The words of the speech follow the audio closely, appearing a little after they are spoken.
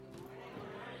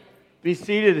Be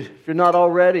seated if you're not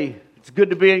already. It's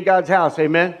good to be in God's house.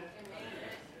 Amen? Amen.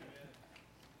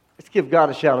 Let's give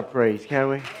God a shout of praise, can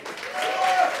we?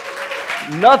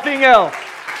 Nothing else.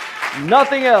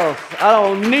 Nothing else. I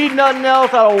don't need nothing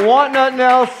else. I don't want nothing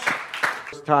else.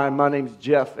 First time, my name's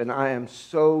Jeff, and I am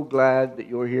so glad that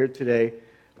you're here today.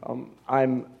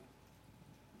 I'm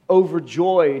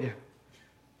overjoyed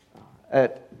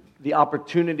at the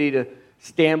opportunity to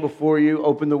stand before you,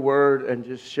 open the Word, and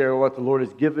just share what the Lord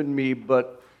has given me.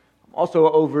 But I'm also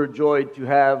overjoyed to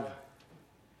have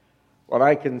what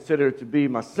I consider to be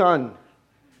my son,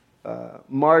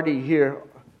 Marty, here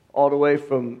all the way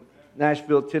from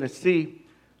Nashville, Tennessee,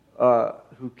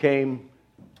 who came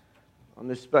on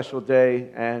this special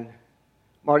day. And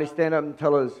Marty, stand up and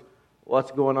tell us what's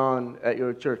going on at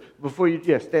your church. Before you,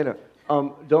 stand up.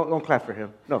 Don't clap for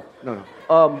him. No.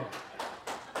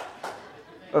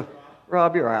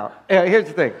 Rob, you're out. Yeah, here's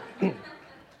the thing.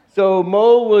 So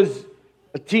Mo was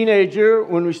a teenager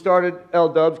when we started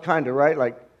L-Dubs, kind of, right?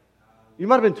 Like, you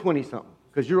might have been 20-something,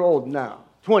 because you're old now.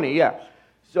 20, yeah.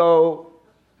 So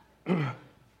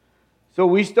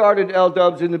we started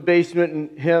L-Dubs in the basement,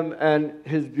 and him and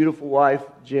his beautiful wife,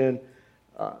 Jen,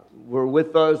 were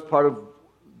with us, part of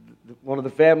one of the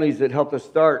families that helped us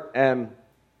start. And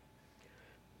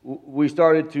we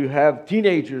started to have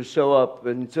teenagers show up.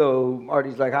 And so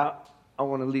Marty's like, I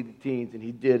want to lead the teens. And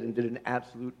he did an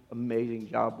absolute amazing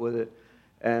job with it.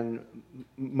 And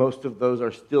most of those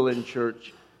are still in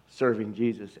church serving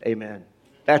Jesus. Amen.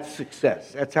 That's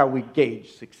success. That's how we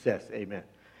gauge success. Amen.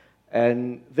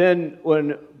 And then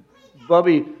when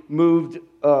Bubby moved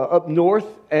up north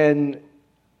and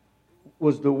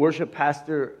was the worship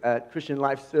pastor at Christian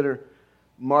Life Center,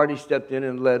 Marty stepped in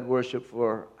and led worship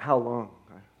for how long?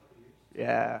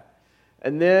 Yeah.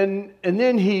 And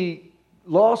then he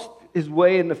lost his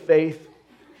way in the faith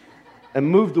and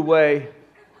moved away.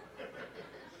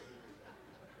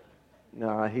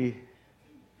 That's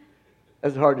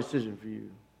a hard decision for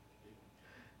you.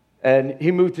 And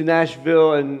he moved to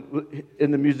Nashville and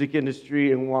in the music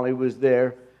industry, and while he was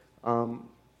there,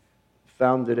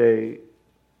 founded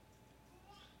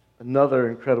another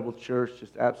incredible church,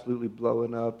 just absolutely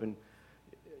blowing up. And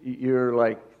you're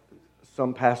like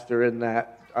some pastor in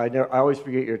that. I always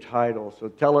forget your title, so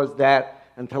tell us that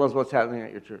and tell us what's happening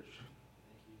at your church.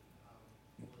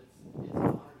 It's an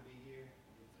honor to be here.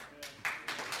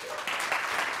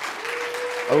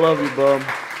 I love you, bub.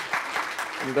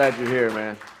 I'm glad you're here,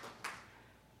 man.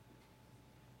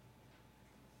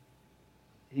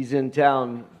 He's in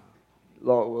town. We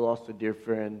lost a dear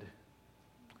friend,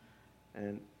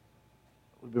 and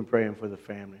we've been praying for the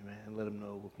family, man. Let him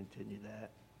know we'll continue that.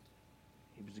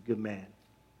 He was a good man.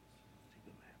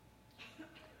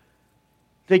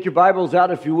 Take your Bibles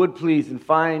out, if you would, please, and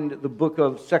find the book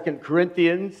of 2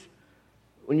 Corinthians.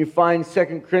 When you find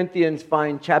 2 Corinthians,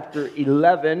 find chapter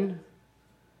 11,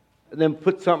 and then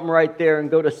put something right there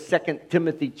and go to 2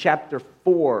 Timothy chapter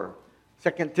 4.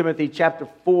 2 Timothy chapter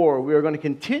 4. We are going to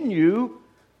continue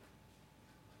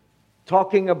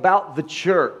talking about the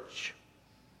church.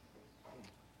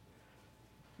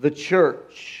 The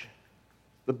church.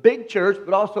 The big church,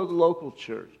 but also the local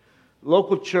church.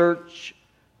 Local church,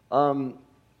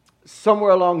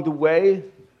 somewhere along the way,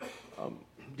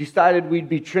 decided we'd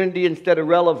be trendy instead of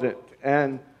relevant.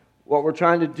 And what we're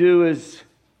trying to do is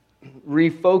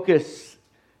refocus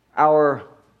our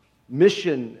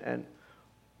mission and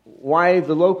why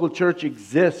the local church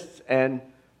exists and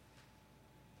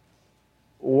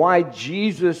why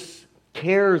Jesus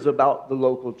cares about the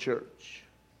local church.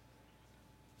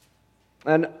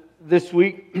 And this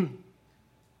week,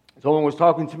 someone was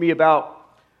talking to me about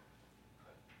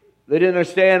they didn't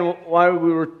understand why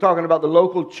we were talking about the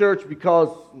local church, because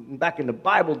back in the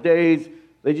Bible days,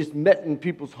 they just met in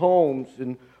people's homes.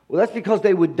 And, well, that's because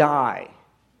they would die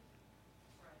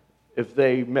if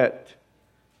they met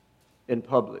in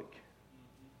public.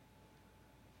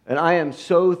 And I am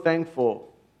so thankful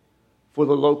for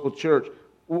the local church.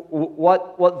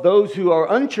 What those who are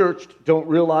unchurched don't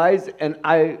realize, and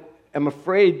I am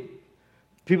afraid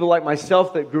people like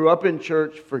myself that grew up in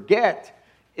church forget,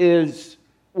 is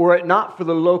were it not for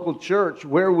the local church,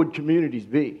 where would communities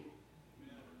be?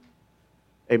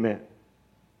 Amen.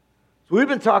 So we've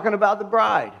been talking about the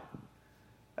bride.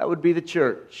 That would be the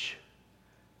church.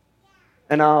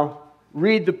 And I'll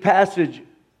read the passage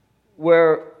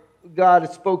where God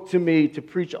spoke to me to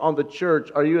preach on the church.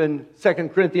 Are you in 2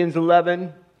 Corinthians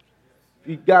 11? If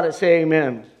you got it, say amen.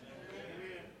 Amen.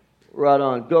 Right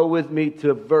on. Go with me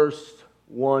to verse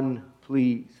 1,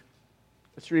 please.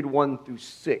 Let's read 1 through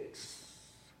 6.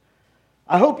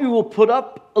 I hope you will put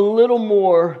up a little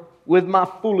more with my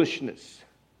foolishness.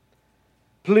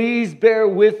 Please bear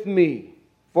with me,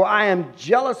 for I am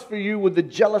jealous for you with the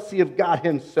jealousy of God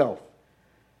himself.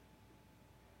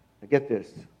 Now get this.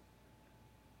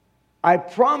 I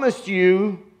promised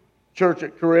you, church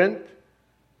at Corinth,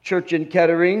 church in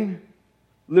Kettering,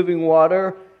 Living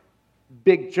Water,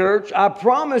 big church, I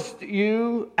promised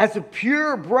you as a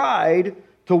pure bride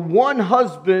to one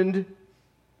husband,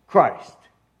 Christ.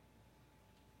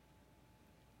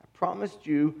 I promised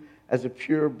you as a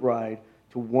pure bride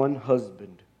to one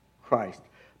husband, Christ.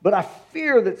 But I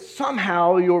fear that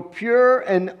somehow your pure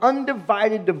and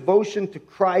undivided devotion to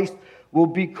Christ will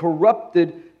be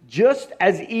corrupted just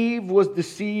as Eve was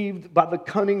deceived by the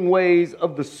cunning ways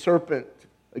of the serpent.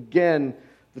 Again,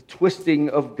 the twisting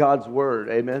of God's word.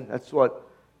 Amen? That's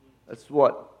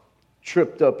what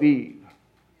tripped up Eve.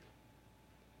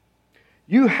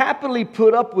 You happily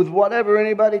put up with whatever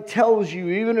anybody tells you,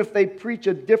 even if they preach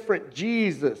a different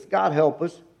Jesus, God help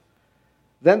us,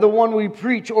 than the one we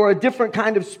preach, or a different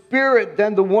kind of spirit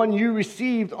than the one you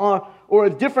received, or a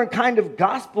different kind of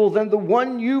gospel than the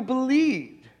one you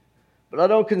believed. But I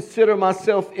don't consider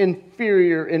myself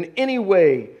inferior in any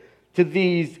way to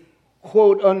these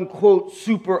quote-unquote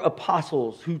super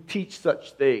apostles who teach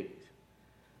such things.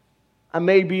 I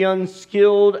may be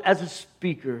unskilled as a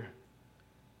speaker,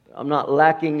 but I'm not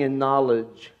lacking in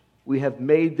knowledge. We have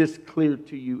made this clear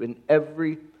to you in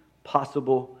every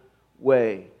possible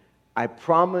way. I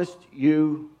promised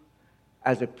you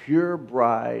as a pure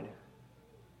bride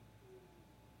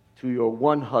to your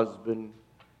one husband,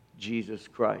 Jesus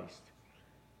Christ.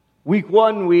 Week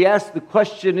 1, we asked the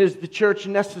question, is the church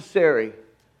necessary?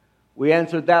 We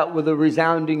answered that with a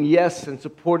resounding yes and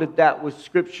supported that with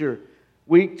Scripture.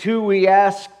 Week 2, we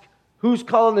asked, who's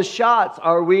calling the shots?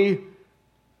 Are we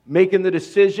making the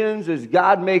decisions? Is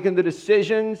God making the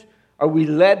decisions? Are we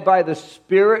led by the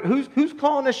Spirit? Who's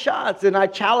calling the shots? And I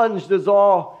challenged us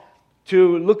all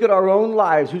to look at our own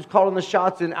lives. Who's calling the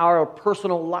shots in our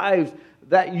personal lives?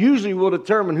 That usually will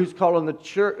determine who's calling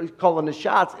the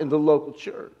shots in the local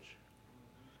church.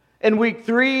 In week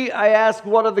 3, I asked,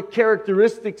 what are the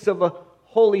characteristics of a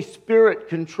Holy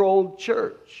Spirit-controlled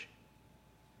church?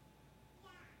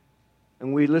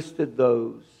 And we listed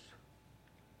those.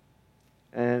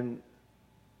 And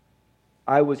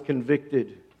I was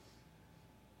convicted.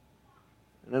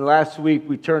 And then last week,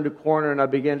 we turned a corner and I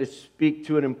began to speak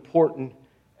to an important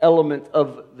element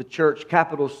of the church,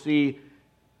 capital C,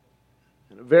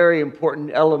 and a very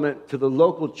important element to the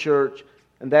local church,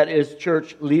 and that is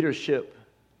church leadership.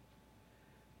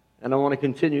 And I want to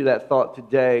continue that thought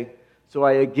today. So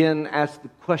I again ask the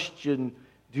question,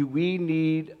 do we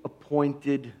need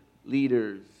appointed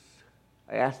leaders?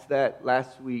 I asked that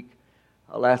last week.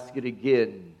 I'll ask it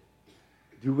again.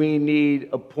 Do we need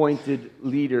appointed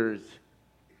leaders?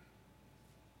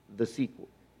 The sequel.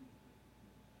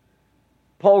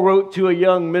 Paul wrote to a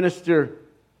young minister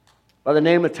by the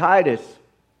name of Titus.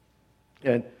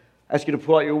 And I ask you to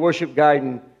pull out your worship guide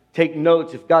and take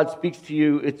notes. If God speaks to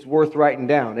you, it's worth writing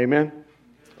down. Amen?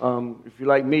 If you're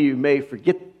like me, you may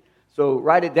forget. So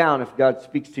write it down if God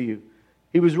speaks to you.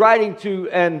 He was writing to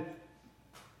an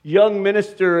young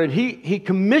minister, and he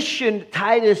commissioned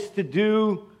Titus to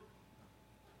do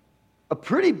a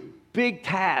pretty big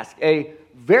task, a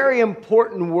very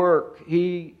important work.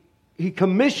 He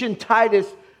commissioned Titus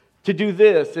to do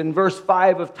this. In verse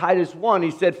 5 of Titus 1,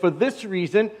 he said, for this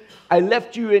reason, I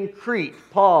left you in Crete.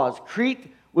 Pause.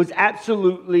 Crete was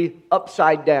absolutely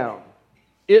upside down.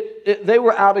 They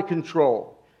were out of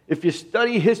control. If you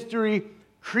study history,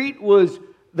 Crete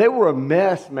they were a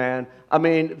mess, man. I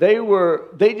mean, they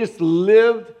just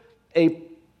lived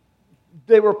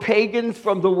they were pagans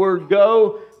from the word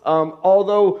go.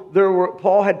 Although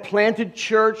Paul had planted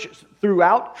church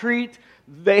throughout Crete,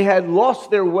 they had lost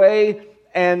their way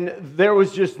and there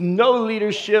was just no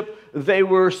leadership. They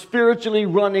were spiritually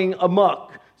running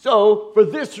amok. So, for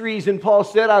this reason, Paul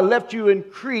said, I left you in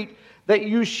Crete that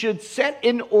you should set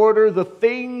in order the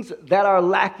things that are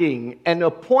lacking and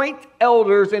appoint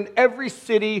elders in every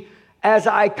city as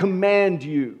I command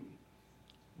you.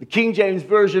 The King James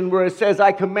Version, where it says,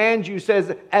 I command you,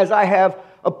 says, as I have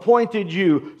appointed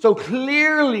you. So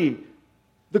clearly,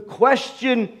 the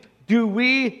question, do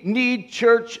we need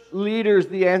church leaders?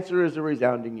 The answer is a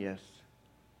resounding yes.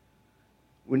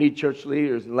 We need church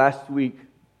leaders. And last week,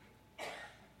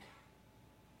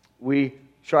 we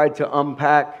tried to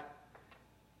unpack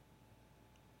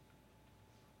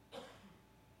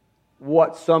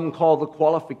what some call the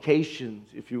qualifications,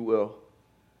 if you will.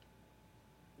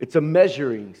 It's a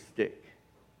measuring stick.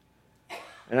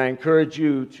 And I encourage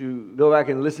you to go back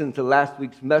and listen to last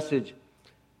week's message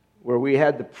where we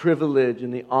had the privilege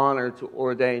and the honor to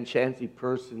ordain Chancey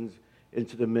Persons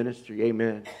into the ministry.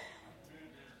 Amen.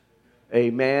 A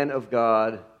man of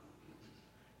God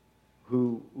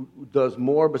who does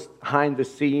more behind the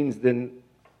scenes than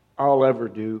I'll ever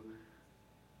do.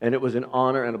 And it was an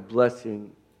honor and a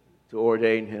blessing to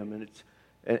ordain him.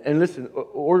 And listen,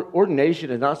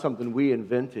 ordination is not something we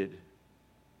invented.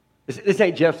 This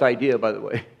ain't Jeff's idea, by the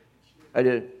way.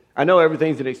 I know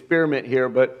everything's an experiment here,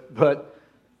 but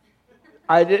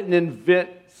I didn't invent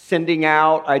sending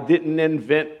out. I didn't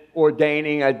invent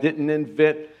ordaining. I didn't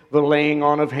invent the laying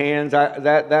on of hands.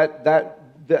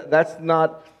 That's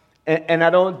not, and I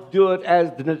don't do it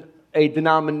as a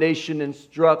denomination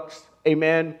instructs.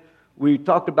 Amen. We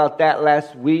talked about that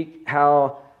last week,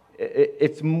 how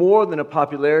it's more than a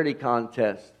popularity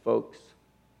contest, folks.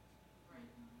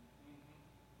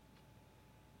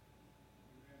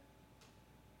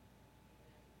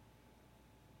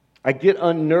 I get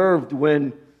unnerved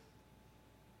when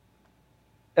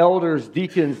elders,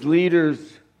 deacons, leaders,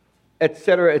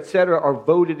 etc., are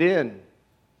voted in.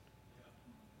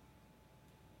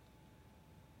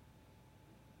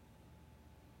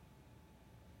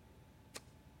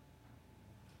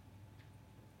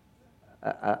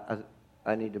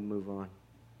 I need to move on.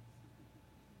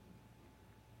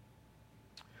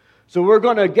 So we're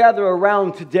going to gather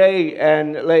around today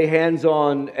and lay hands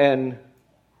on and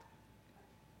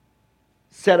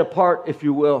set apart, if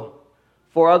you will,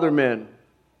 for other men.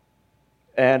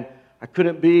 And I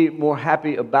couldn't be more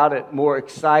happy about it, more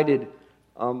excited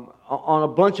on a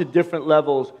bunch of different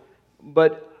levels.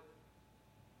 But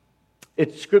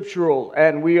it's scriptural,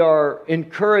 and we are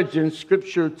encouraged in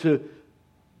Scripture to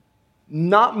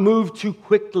not move too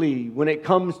quickly when it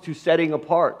comes to setting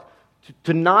apart,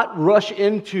 to not rush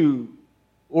into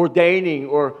ordaining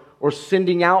or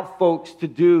sending out folks to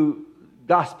do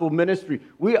gospel ministry.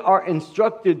 We are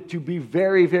instructed to be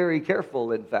very, very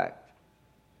careful, in fact.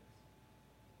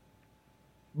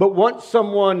 But once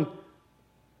someone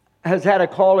has had a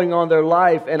calling on their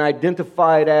life and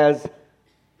identified as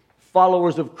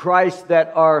followers of Christ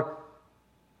that are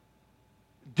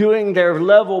doing their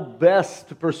level best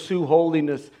to pursue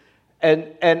holiness, and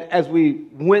as we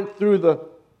went through the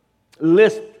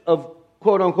list of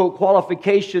quote-unquote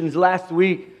qualifications last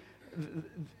week,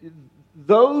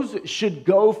 those should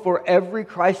go for every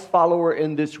Christ follower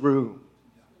in this room.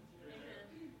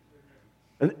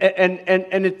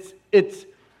 And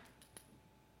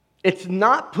it's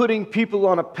not putting people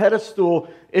on a pedestal.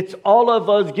 It's all of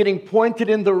us getting pointed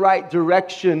in the right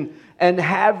direction and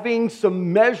having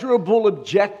some measurable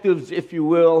objectives, if you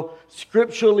will,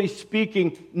 scripturally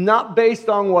speaking, not based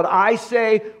on what I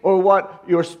say or what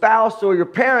your spouse or your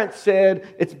parents said.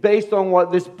 It's based on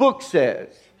what this book says.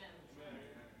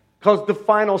 Because the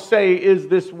final say is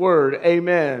this word,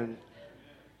 amen.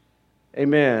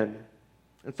 Amen.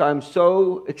 And so I'm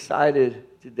so excited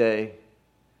today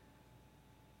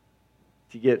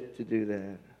to get to do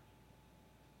that.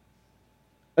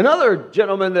 Another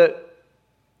gentleman,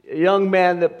 a young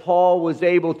man that Paul was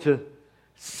able to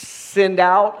send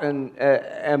out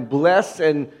and bless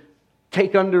and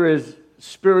take under his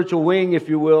spiritual wing, if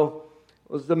you will,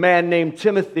 was the man named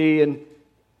Timothy. And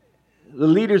the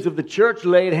leaders of the church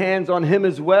laid hands on him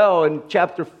as well. In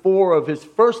chapter 4 of his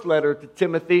first letter to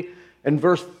Timothy, in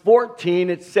verse 14,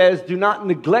 it says, "Do not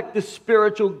neglect the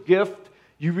spiritual gift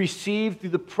you received through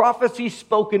the prophecy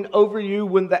spoken over you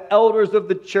when the elders of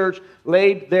the church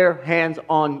laid their hands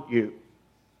on you."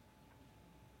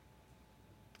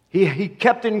 He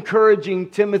kept encouraging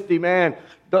Timothy, man,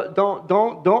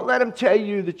 don't let him tell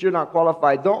you that you're not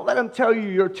qualified. Don't let him tell you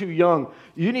you're too young.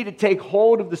 You need to take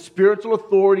hold of the spiritual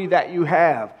authority that you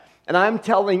have. And I'm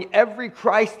telling every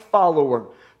Christ follower,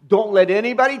 don't let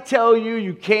anybody tell you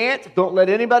you can't. Don't let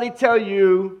anybody tell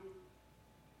you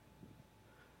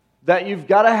that you've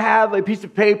got to have a piece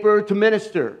of paper to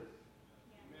minister.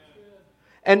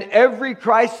 And every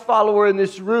Christ follower in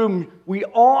this room, we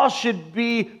all should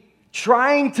be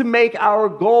trying to make our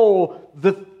goal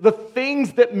the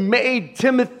things that made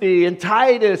Timothy and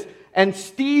Titus and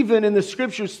Stephen in the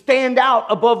Scriptures stand out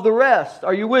above the rest.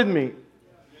 Are you with me?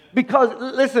 Because,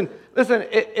 listen,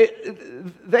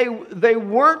 they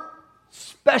weren't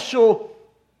special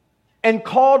and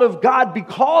called of God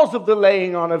because of the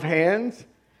laying on of hands.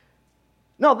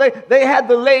 No, they had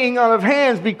the laying on of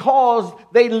hands because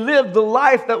they lived the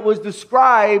life that was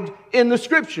described in the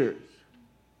Scriptures.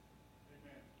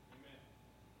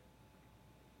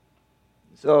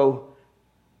 So,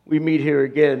 we meet here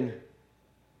again.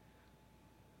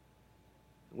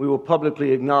 We will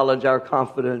publicly acknowledge our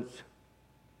confidence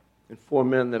in 4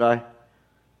 men that I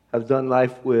have done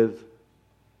life with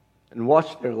and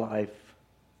watched their life.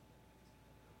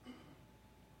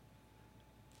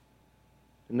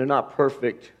 And they're not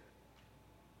perfect,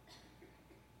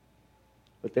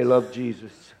 but they love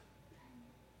Jesus.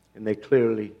 And they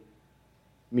clearly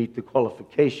meet the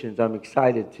qualifications. I'm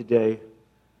excited today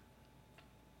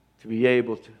to be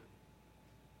able to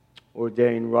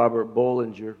ordain Robert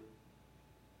Bollinger,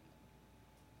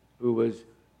 who was,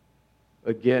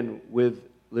 again, with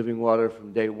Living Water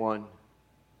from day one.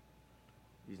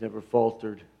 He's never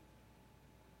faltered.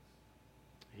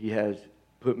 He has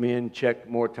put me in check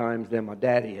more times than my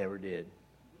daddy ever did.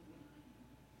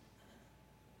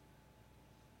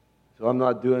 So I'm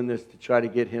not doing this to try to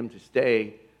get him to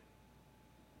stay.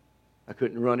 I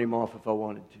couldn't run him off if I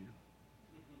wanted to,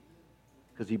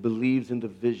 because he believes in the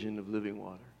vision of Living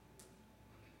Water.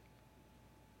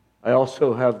 I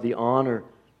also have the honor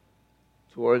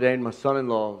to ordain my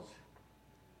son-in-laws,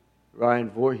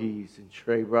 Ryan Voorhees and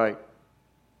Trey Wright.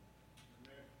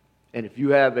 And if you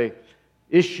have a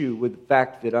issue with the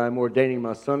fact that I'm ordaining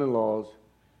my son-in-laws,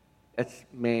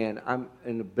 I'm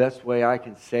in the best way I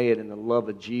can say it, in the love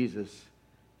of Jesus.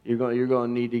 You're going to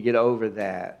need to get over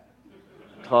that,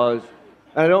 because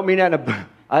I don't mean that.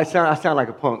 I sound like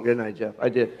a punk, didn't I, Jeff? I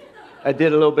did a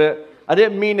little bit. I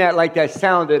didn't mean that like that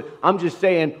sounded. I'm just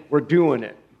saying we're doing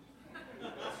it.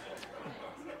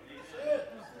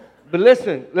 But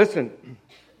listen.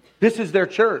 This is their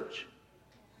church.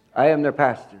 I am their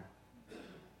pastor.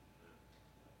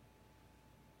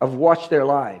 I've watched their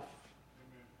life.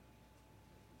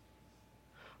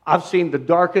 I've seen the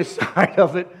darkest side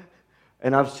of it,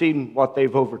 and I've seen what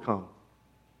they've overcome.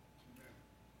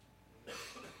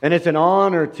 And it's an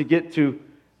honor to get to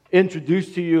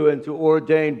introduce to you and to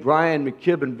ordain Brian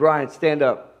McKibben. Brian, stand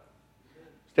up.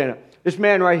 Stand up. This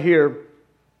man right here,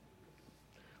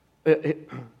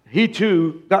 he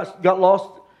too got lost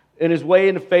in his way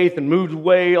into faith and moved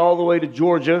away all the way to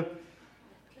Georgia.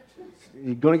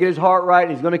 He's going to get his heart right,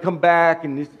 and he's going to come back.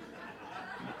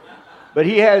 But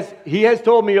he has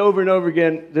told me over and over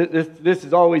again that this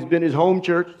has always been his home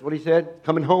church. That's what he said,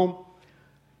 coming home.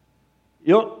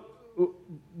 You know,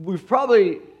 we've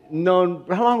probably known,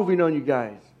 how long have we known you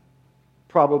guys?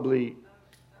 Probably.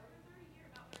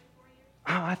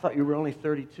 Oh, I thought you were only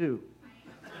 32.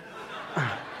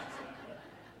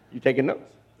 You taking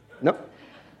notes? Nope.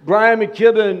 Brian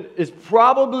McKibben is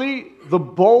probably the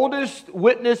boldest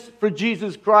witness for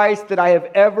Jesus Christ that I have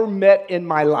ever met in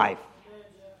my life.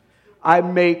 I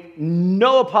make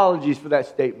no apologies for that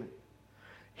statement.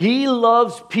 He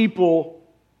loves people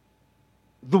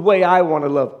the way I want to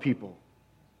love people.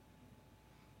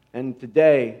 And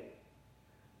today,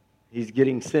 he's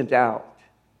getting sent out,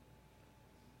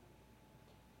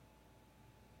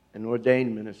 an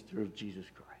ordained minister of Jesus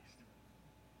Christ.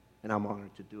 And I'm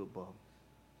honored to do it, Bob.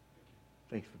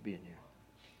 Thanks for being here.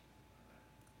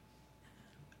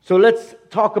 So let's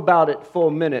talk about it for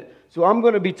a minute. So I'm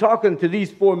going to be talking to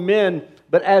these four men,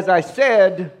 but as I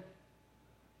said,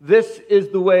 this is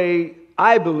the way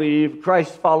I believe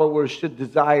Christ's followers should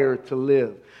desire to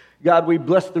live. God, we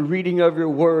bless the reading of your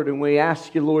word, and we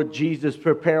ask you, Lord Jesus,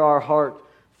 prepare our heart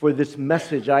for this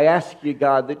message. I ask you,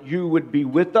 God, that you would be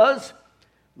with us.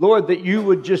 Lord, that you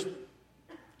would just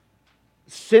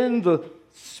send the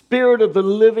Spirit of the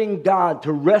living God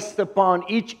to rest upon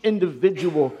each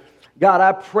individual. God,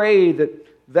 I pray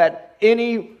that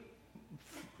any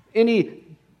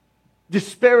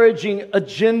disparaging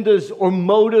agendas or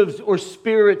motives or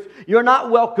spirits, you're not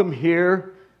welcome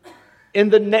here. In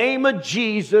the name of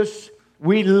Jesus,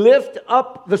 we lift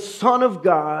up the Son of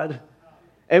God,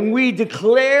 and we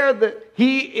declare that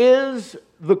He is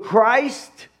the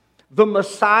Christ, the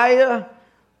Messiah,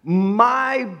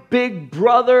 my big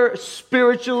brother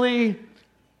spiritually,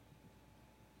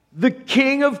 the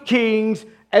King of Kings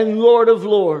and Lord of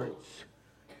Lords.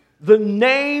 The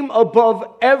name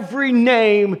above every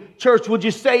name. Church, would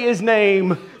you say His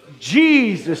name?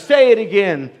 Jesus. Say it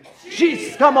again.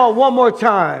 Jesus. Come on, one more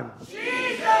time.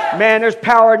 Jesus. Man, there's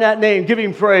power in that name. Give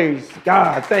Him praise.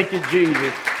 God, thank you,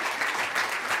 Jesus.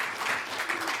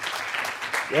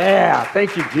 Yeah,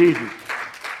 thank you, Jesus.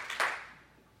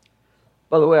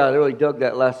 By the way, I really dug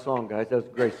that last song, guys. That was a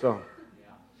great song.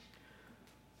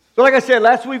 So like I said,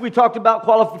 last week we talked about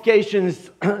qualifications.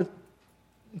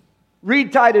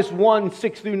 Read Titus 1,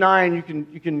 6 through 9.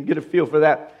 You can get a feel for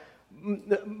that.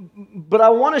 But I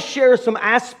want to share some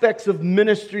aspects of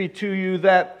ministry to you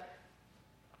that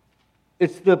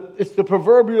it's the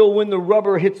proverbial when the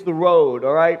rubber hits the road,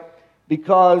 all right?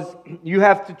 Because you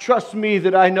have to trust me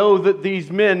that I know that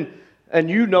these men, and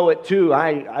you know it too,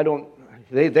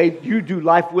 you do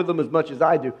life with them as much as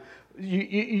I do.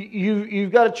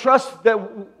 You've got to trust that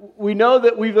we know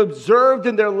that we've observed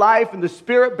in their life, and the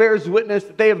Spirit bears witness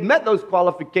that they have met those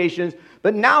qualifications.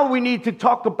 But now we need to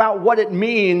talk about what it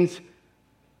means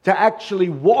to actually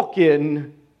walk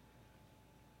in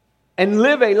and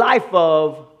live a life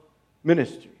of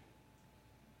ministry.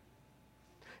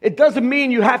 It doesn't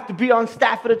mean you have to be on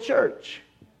staff at a church.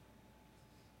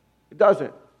 It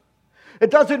doesn't. It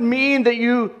doesn't mean that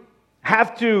you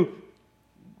have to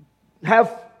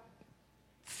have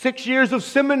 6 years of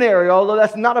seminary, although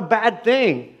that's not a bad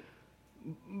thing.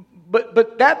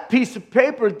 But that piece of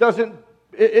paper doesn't,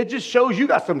 it just shows you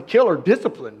got some killer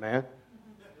discipline, man.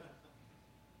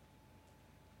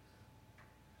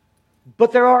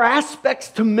 But there are aspects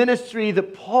to ministry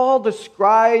that Paul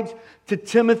describes to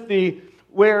Timothy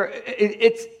where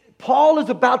Paul is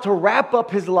about to wrap up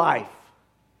his life.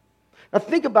 Now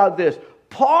think about this.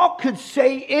 Paul could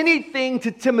say anything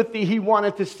to Timothy he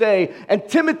wanted to say, and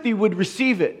Timothy would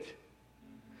receive it.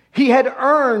 He had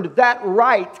earned that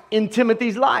right in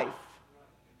Timothy's life.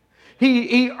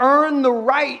 He earned the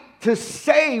right to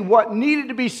say what needed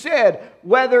to be said,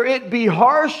 whether it be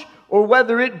harsh or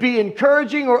whether it be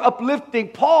encouraging or uplifting.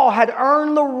 Paul had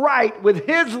earned the right with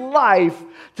his life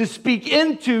to speak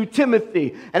into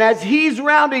Timothy. And as he's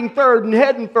rounding third and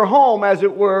heading for home, as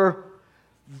it were,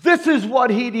 this is what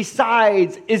he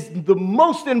decides is the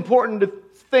most important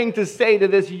thing to say to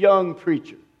this young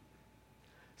preacher.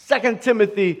 2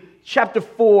 Timothy chapter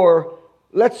 4,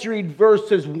 let's read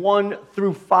verses 1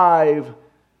 through 5.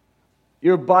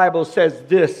 Your Bible says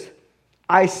this: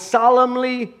 I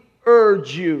solemnly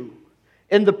urge you,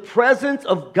 in the presence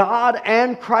of God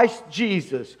and Christ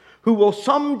Jesus, who will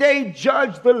someday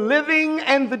judge the living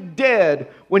and the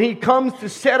dead when he comes to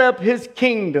set up his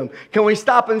kingdom. Can we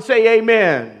stop and say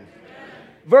amen? Amen.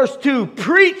 Verse 2,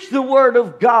 preach the word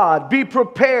of God. Be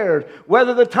prepared,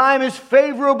 whether the time is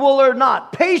favorable or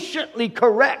not. Patiently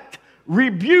correct,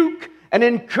 rebuke, and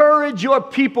encourage your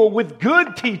people with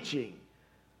good teaching.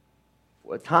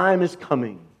 For a time is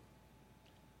coming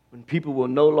when people will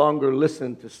no longer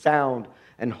listen to sound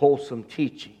and wholesome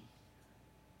teaching.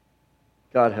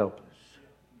 God help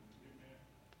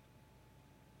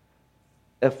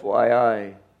us.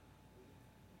 FYI,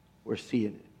 we're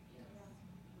seeing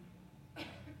it.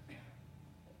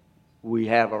 We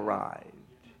have arrived.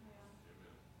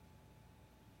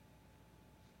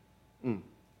 The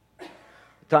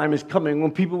time is coming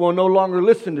when people will no longer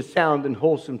listen to sound and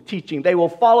wholesome teaching. They will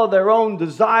follow their own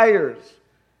desires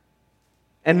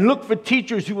and look for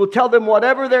teachers who will tell them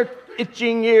whatever their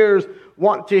itching ears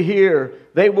want to hear.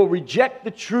 They will reject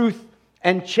the truth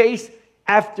and chase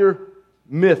after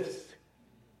myths.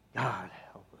 God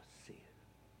help us see it.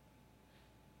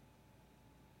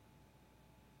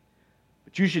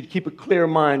 But you should keep a clear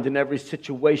mind in every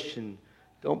situation.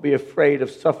 Don't be afraid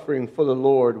of suffering for the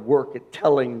Lord. Work at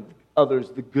telling others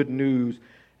the good news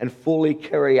and fully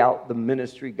carry out the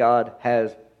ministry God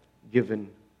has given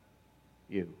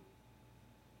you.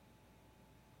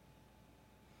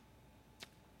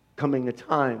 Coming a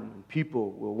time when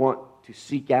people will want to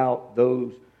seek out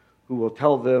those who will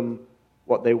tell them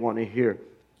what they want to hear.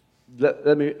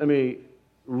 Let me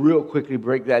real quickly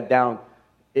break that down.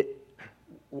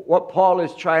 What Paul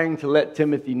is trying to let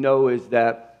Timothy know is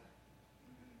that,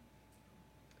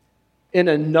 in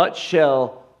a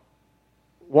nutshell,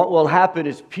 what will happen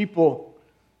is people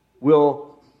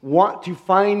will want to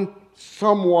find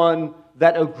someone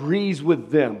that agrees with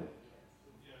them,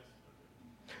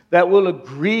 that will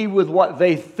agree with what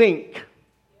they think,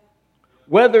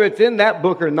 whether it's in that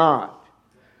book or not.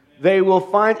 They will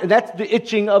find, and that's the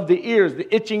itching of the ears.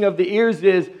 The itching of the ears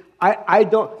is, I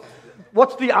don't,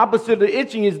 what's the opposite of the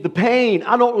itching is the pain.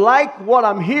 I don't like what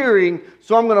I'm hearing,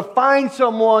 so I'm going to find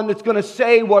someone that's going to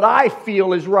say what I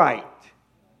feel is right.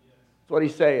 That's what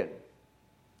he's saying.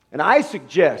 And I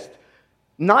suggest,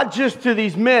 not just to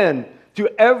these men, to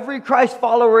every Christ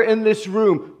follower in this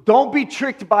room, don't be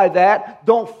tricked by that.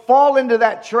 Don't fall into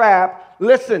that trap.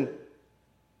 Listen,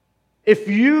 if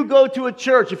you go to a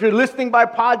church, if you're listening by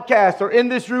podcast or in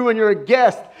this room and you're a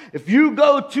guest, if you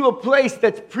go to a place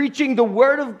that's preaching the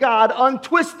Word of God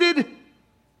untwisted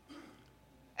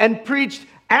and preached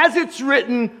as it's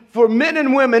written for men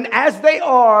and women as they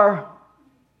are,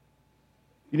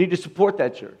 you need to support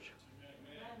that church.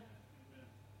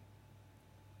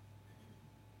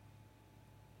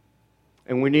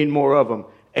 And we need more of them.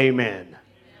 Amen.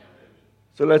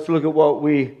 So let's look at what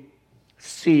we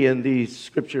see in these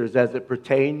scriptures as it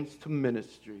pertains to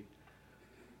ministry.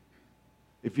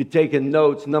 If you're taking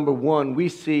notes, number one, we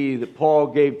see that Paul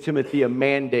gave Timothy a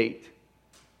mandate.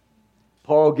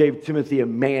 Paul gave Timothy a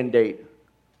mandate.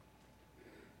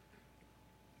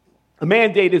 A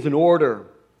mandate is an order.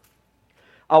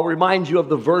 I'll remind you of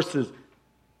the verses.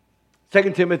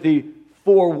 2 Timothy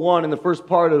 4:1 in the first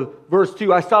part of verse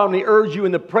 2. I solemnly urge you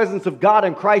in the presence of God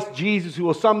and Christ Jesus, who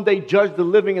will someday judge the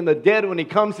living and the dead when he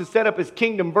comes to set up his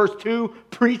kingdom. Verse 2,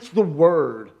 preach the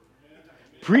word.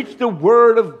 Preach the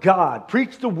word of God.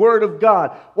 Preach the word of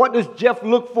God. What does Jeff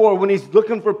look for when he's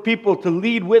looking for people to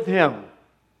lead with him?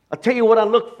 I'll tell you what I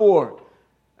look for.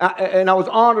 And I was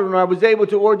honored when I was able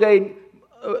to ordain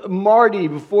Marty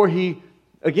before he,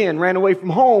 again, ran away from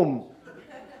home.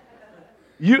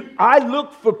 I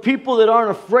look for people that aren't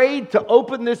afraid to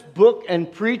open this book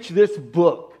and preach this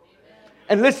book.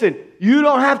 And listen, you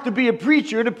don't have to be a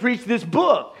preacher to preach this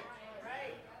book.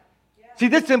 See,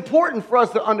 this is important for us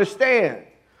to understand.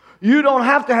 You don't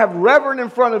have to have reverend in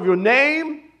front of your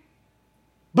name,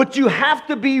 but you have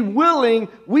to be willing.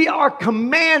 We are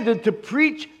commanded to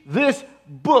preach this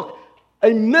book.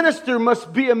 A minister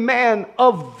must be a man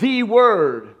of the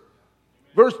word.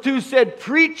 Verse 2 said,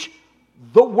 preach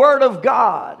the word of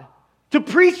God. To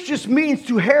preach just means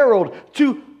to herald,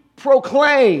 to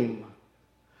proclaim.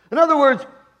 In other words,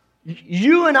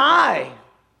 you and I,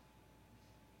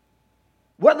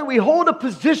 whether we hold a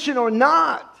position or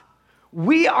not,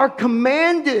 we are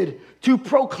commanded to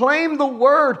proclaim the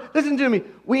word. Listen to me.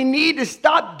 We need to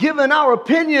stop giving our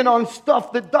opinion on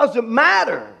stuff that doesn't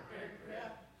matter.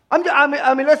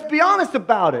 I mean, let's be honest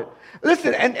about it.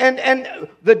 Listen, and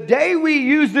the day we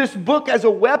use this book as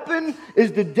a weapon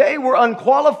is the day we're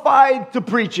unqualified to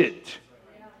preach it.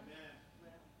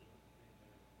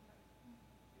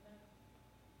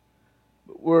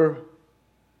 But we're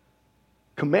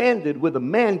commanded with a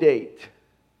mandate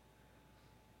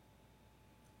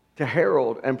to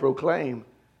herald and proclaim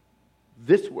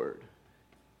this word.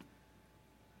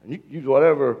 And you can use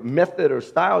whatever method or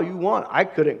style you want. I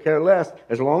couldn't care less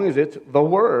as long as it's the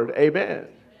word. Amen.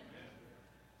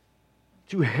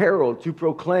 To herald, to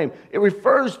proclaim. It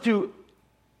refers to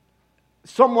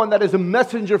someone that is a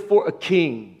messenger for a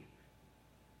king.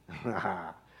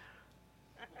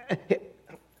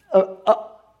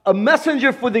 A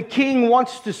messenger for the king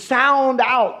wants to sound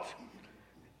out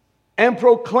and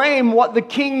proclaim what the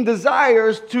king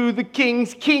desires to the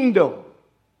king's kingdom.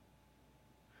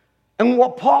 And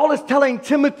what Paul is telling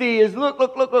Timothy is,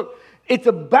 look, it's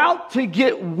about to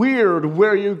get weird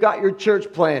where you got your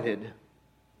church planted.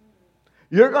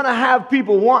 You're going to have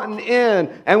people wanting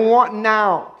in and wanting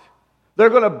out.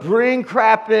 They're going to bring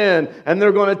crap in and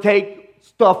they're going to take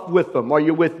stuff with them. Are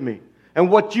you with me? And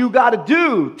what you got to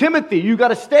do, Timothy, you got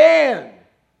to stand.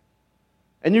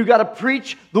 And you got to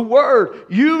preach the word.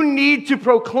 You need to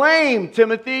proclaim,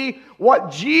 Timothy, what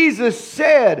Jesus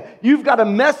said. You've got a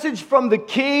message from the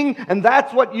king, and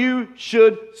that's what you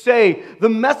should say. The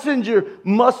messenger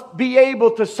must be able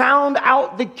to sound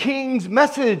out the king's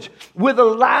message with a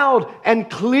loud and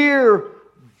clear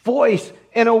voice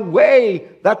in a way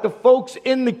that the folks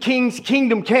in the king's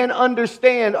kingdom can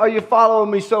understand. Are you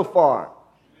following me so far?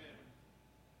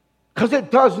 Because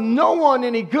it does no one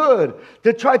any good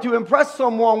to try to impress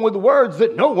someone with words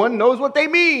that no one knows what they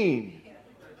mean.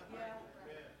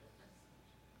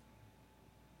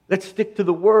 Let's stick to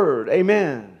the word.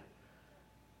 Amen.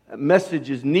 That message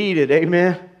is needed.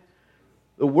 Amen.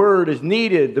 The word is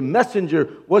needed. The messenger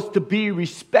was to be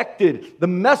respected. The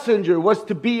messenger was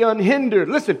to be unhindered.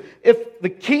 Listen, if the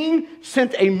king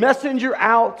sent a messenger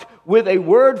out with a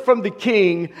word from the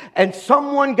king and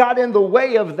someone got in the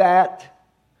way of that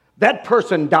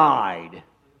person died.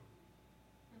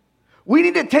 We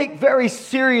need to take very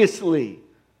seriously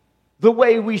the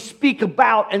way we speak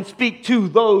about and speak to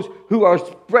those who are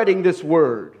spreading this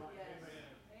word.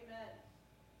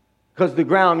 Because the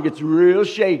ground gets real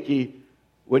shaky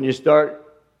when you start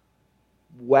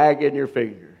wagging your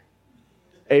finger.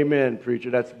 Amen, preacher.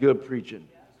 That's good preaching.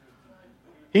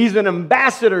 He's an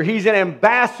ambassador. He's an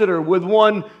ambassador with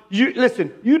one.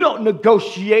 Listen, you don't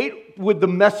negotiate with the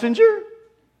messenger.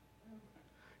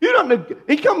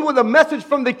 He comes with a message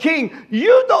from the king.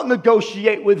 You don't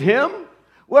negotiate with him.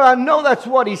 Well, I know that's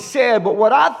what he said, but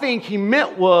what I think he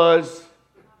meant was,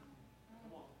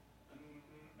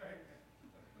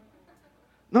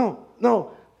 no.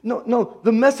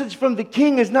 The message from the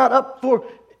king is not up for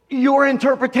your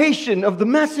interpretation of the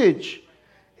message.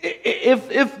 If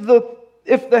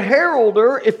the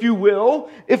heralder, if you will,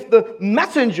 if the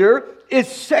messenger is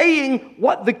saying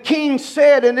what the king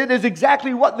said, and it is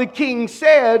exactly what the king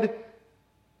said,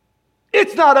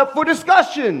 it's not up for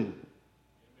discussion.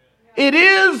 It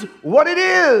is what it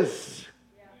is.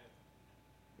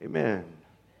 Amen.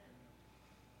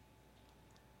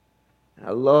 And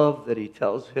I love that he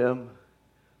tells him,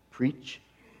 preach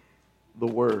the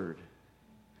word.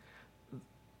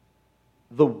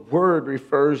 the Word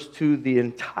refers to the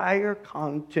entire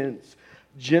contents,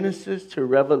 Genesis to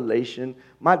Revelation.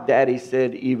 My daddy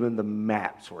said even the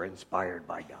maps were inspired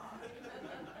by God.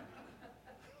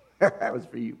 That was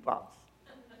for you, Pops.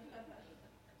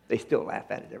 They still laugh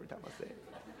at it every time I say it.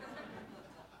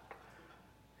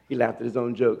 He laughed at his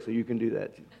own joke, so you can do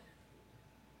that too.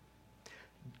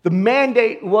 The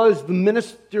mandate was the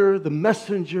minister, the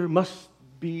messenger must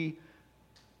be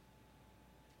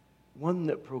one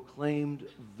that proclaimed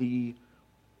the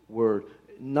word.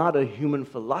 Not a human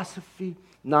philosophy,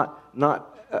 not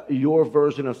your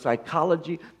version of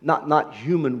psychology, not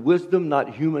human wisdom,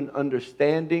 not human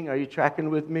understanding. Are you tracking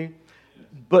with me?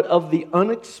 But of the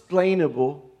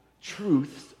unexplainable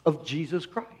truths of Jesus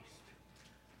Christ.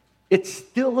 It's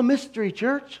still a mystery,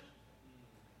 church.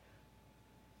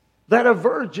 That a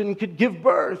virgin could give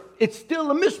birth. It's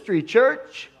still a mystery,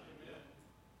 church.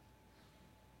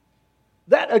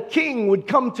 That a king would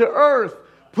come to earth,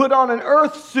 put on an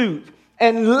earth suit,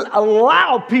 and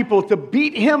allow people to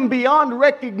beat him beyond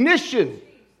recognition.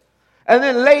 And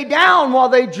then lay down while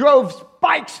they drove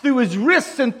spikes through his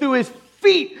wrists and through his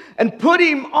feet and put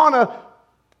him on a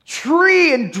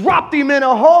tree and dropped him in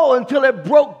a hole until it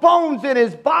broke bones in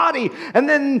his body. And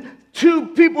then two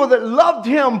people that loved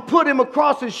him put him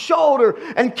across his shoulder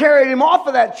and carried him off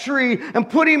of that tree and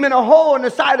put him in a hole in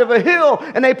the side of a hill,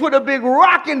 and they put a big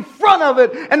rock in front of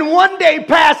it, and one day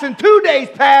passed and 2 days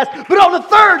passed, but on the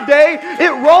third day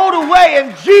it rolled away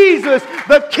and Jesus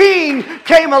the King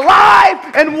came alive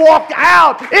and walked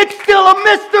out. It's still a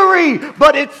mystery,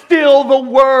 but it's still the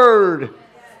Word.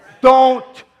 Don't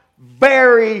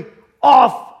vary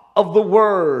off of the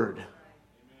Word.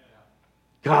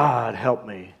 God help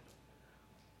me.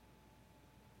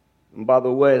 And by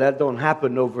the way, that don't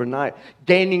happen overnight.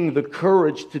 Gaining the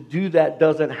courage to do that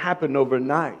doesn't happen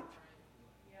overnight.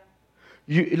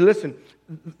 Listen,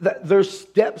 there's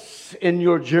steps in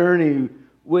your journey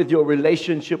with your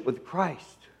relationship with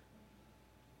Christ.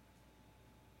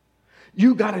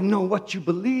 You got to know what you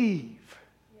believe.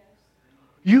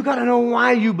 You got to know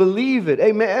why you believe it.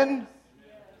 Amen?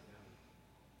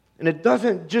 And it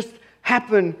doesn't just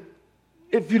happen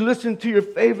if you listen to your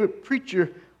favorite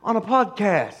preacher on a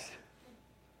podcast.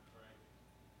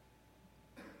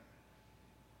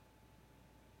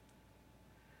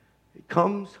 It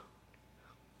comes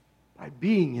by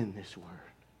being in this Word.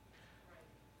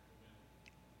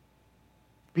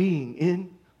 Being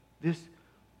in this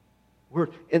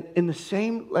Word. In the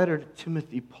same letter to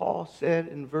Timothy, Paul said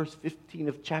in verse 15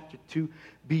 of chapter 2,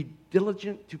 be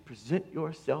diligent to present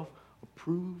yourself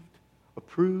approved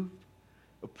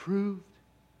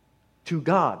to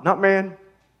God. Not man.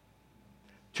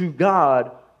 To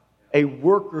God, a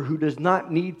worker who does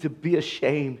not need to be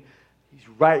ashamed. He's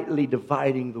rightly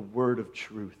dividing the word of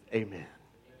truth. Amen.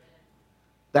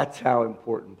 That's how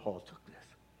important Paul took this.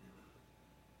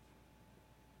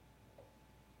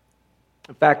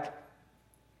 In fact,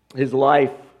 his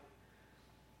life,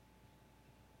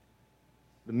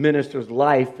 the minister's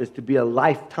life, is to be a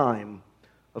lifetime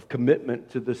of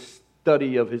commitment to the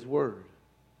study of his word.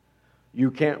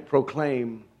 You can't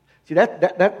proclaim. See,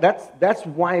 that's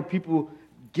why people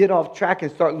get off track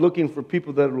and start looking for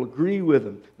people that will agree with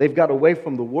them. They've got away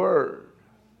from the Word.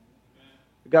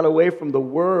 They got away from the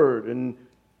Word, and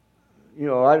you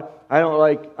know, I don't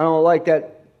like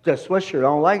that sweatshirt. I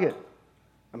don't like it.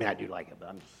 I mean, I do like it, but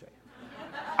I'm just saying.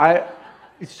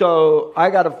 So I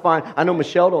got to find. I know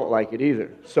Michelle don't like it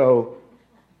either. So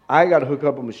I got to hook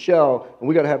up with Michelle, and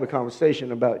we got to have a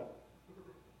conversation about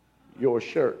your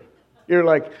shirt. You're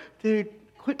like, dude,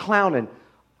 quit clowning.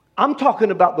 I'm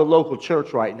talking about the local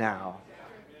church right now,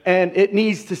 and it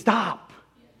needs to stop.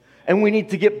 And we need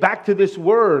to get back to this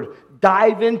word,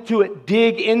 dive into it,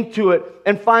 dig into it,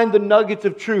 and find the nuggets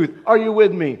of truth. Are you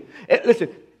with me? Listen,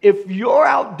 if you're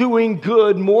out doing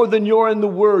good more than you're in the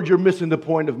word, you're missing the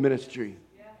point of ministry.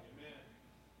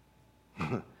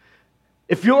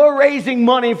 If you're raising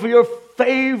money for your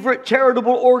favorite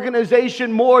charitable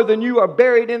organization more than you are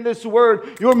buried in this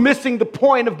word, you're missing the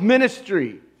point of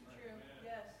ministry.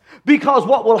 Because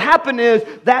what will happen is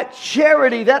that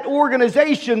charity, that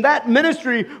organization, that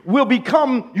ministry will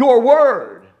become your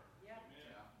word.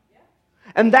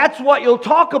 And that's what you'll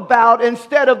talk about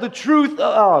instead of the truth.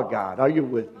 Oh, God, are you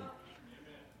with me?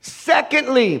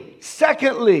 Secondly,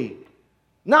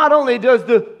 not only does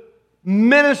the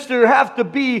minister have to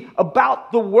be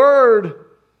about the word,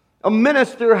 a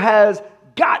minister has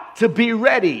got to be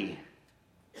ready.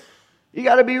 You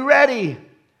got to be ready.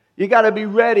 You got to be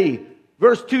ready.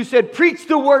 Verse 2 said, preach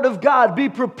the word of God. Be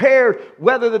prepared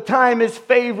whether the time is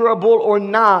favorable or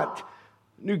not.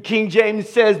 New King James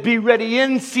says, be ready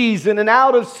in season and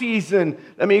out of season.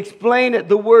 Let me explain it.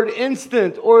 The word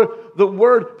instant or the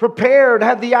word prepared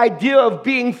have the idea of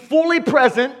being fully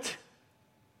present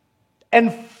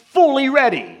and fully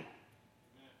ready.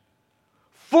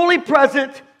 Fully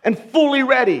present and fully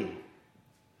ready.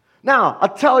 Now,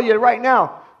 I'll tell you right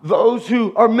now, those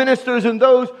who are ministers and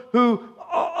those who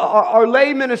are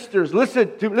lay ministers,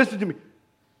 listen to me.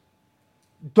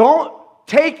 Don't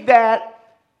take that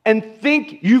and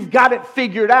think you've got it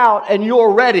figured out and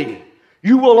you're ready.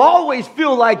 You will always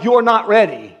feel like you're not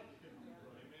ready.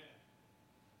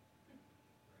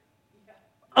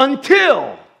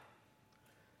 Until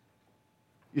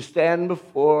you stand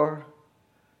before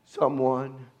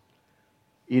someone,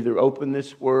 either open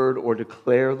this word or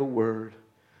declare the word,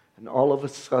 and all of a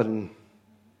sudden,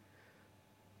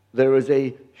 there is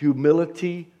a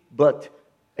humility but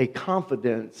a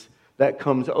confidence that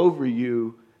comes over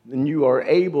you, and you are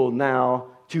able now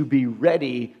to be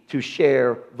ready to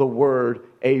share the word.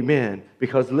 Amen.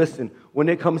 Because listen, when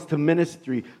it comes to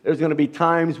ministry, there's going to be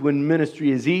times when ministry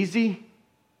is easy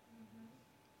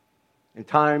and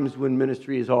times when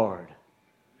ministry is hard.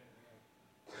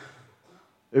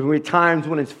 There's going to be times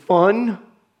when it's fun.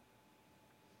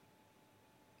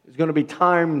 There's going to be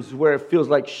times where it feels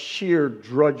like sheer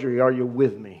drudgery. Are you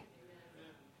with me?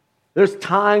 There's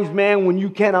times, man, when you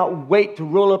cannot wait to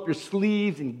roll up your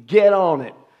sleeves and get on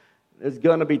it. There's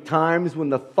going to be times when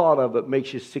the thought of it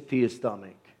makes you sick to your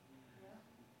stomach.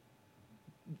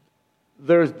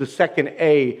 There's the second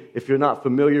A, if you're not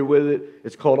familiar with it.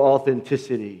 It's called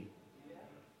authenticity.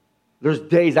 There's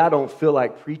days I don't feel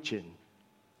like preaching.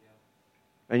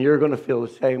 And you're going to feel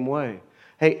the same way.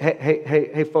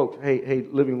 Hey, folks. Hey,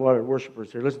 Living Water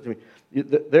worshipers here. Listen to me.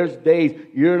 There's days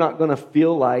you're not going to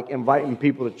feel like inviting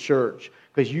people to church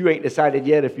because you ain't decided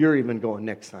yet if you're even going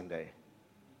next Sunday.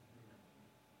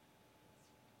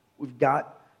 We've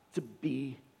got to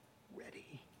be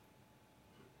ready.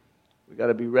 We've got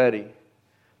to be ready.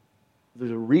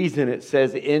 There's a reason it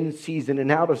says in season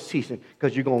and out of season,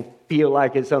 because you're going to feel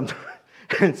like it sometimes,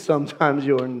 and sometimes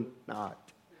you're not.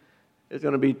 There's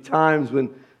going to be times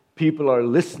when people are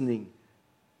listening.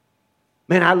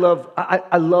 Man, I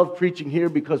love preaching here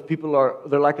because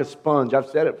they're like a sponge. I've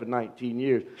said it for 19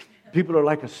 years. People are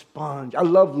like a sponge. I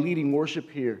love leading worship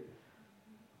here.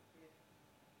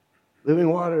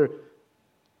 Living Water,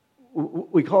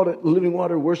 we called it Living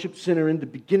Water Worship Center in the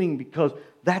beginning because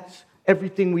that's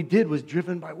everything we did was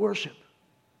driven by worship.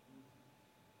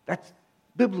 That's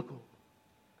biblical.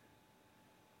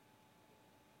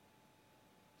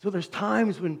 So there's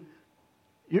times when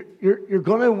you're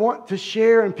going to want to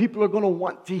share and people are going to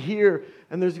want to hear.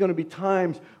 And there's going to be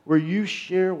times where you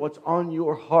share what's on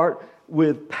your heart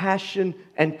with passion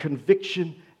and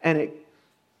conviction, and it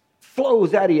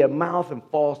flows out of your mouth and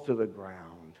falls to the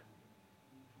ground.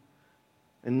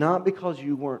 And not because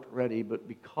you weren't ready, but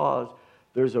because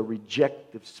there's a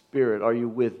rejective spirit. Are you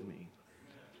with me?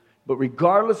 But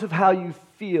regardless of how you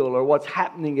feel or what's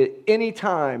happening at any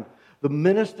time, the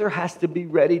minister has to be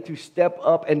ready to step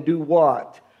up and do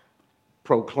what?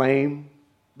 Proclaim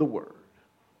the word.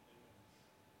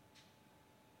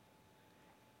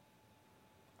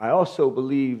 I also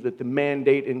believe that the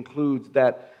mandate includes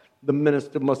that the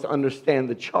minister must understand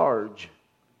the charge.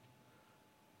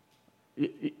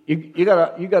 You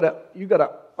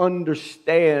gotta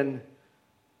understand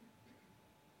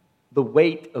the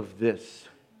weight of this.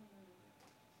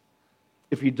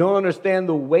 If you don't understand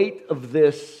the weight of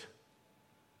this,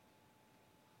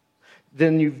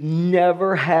 then you've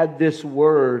never had this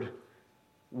word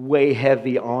weigh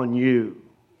heavy on you.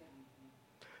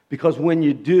 Because when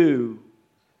you do,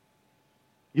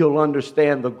 you'll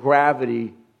understand the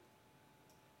gravity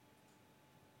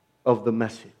of the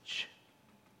message.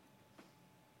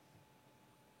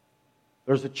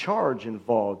 There's a charge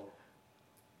involved.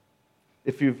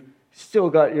 If you've still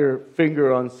got your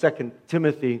finger on 2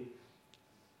 Timothy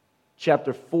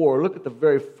chapter 4, look at the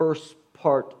very first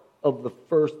part of the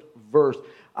first verse.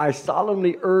 I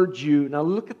solemnly urge you, now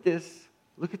look at this,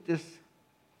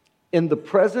 in the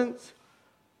presence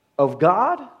of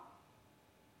God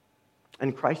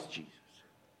and Christ Jesus.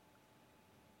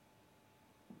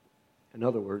 In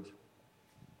other words,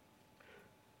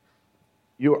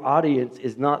 your audience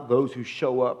is not those who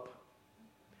show up.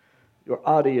 Your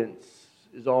audience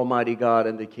is Almighty God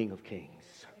and the King of Kings.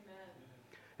 Amen.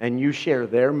 And you share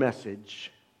their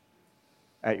message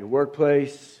at your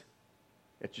workplace,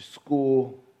 at your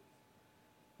school,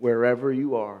 wherever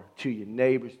you are, to your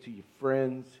neighbors, to your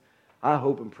friends. I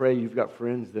hope and pray you've got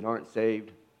friends that aren't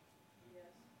saved. Yes.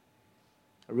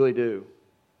 I really do.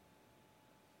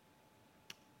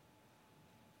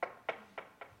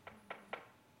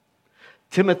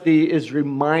 Timothy is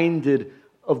reminded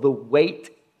of the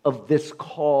weight of this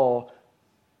call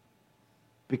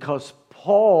because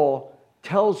Paul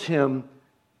tells him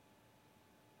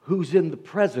who's in the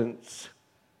presence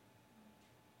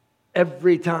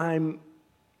every time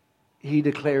he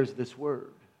declares this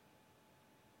word.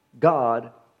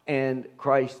 God and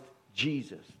Christ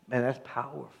Jesus. Man, that's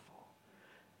powerful.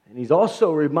 And he's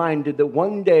also reminded that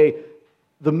one day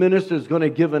the minister is going to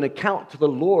give an account to the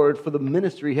Lord for the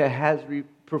ministry he has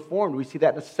performed. We see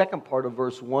that in the second part of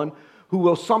verse 1. Who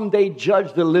will someday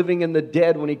judge the living and the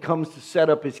dead when he comes to set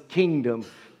up his kingdom.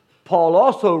 Paul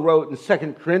also wrote in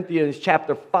 2 Corinthians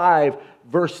chapter 5,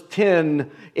 verse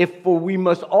 10, for we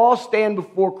must all stand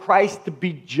before Christ to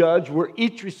be judged, where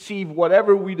each receive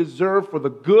whatever we deserve for the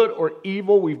good or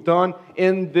evil we've done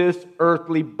in this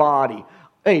earthly body.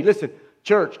 Hey, listen,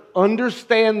 church,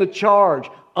 understand the charge.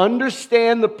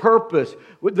 Understand the purpose.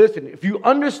 Listen, if you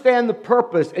understand the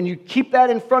purpose and you keep that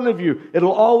in front of you,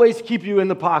 it'll always keep you in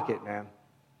the pocket, man.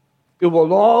 It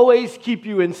will always keep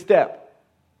you in step.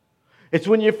 It's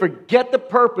when you forget the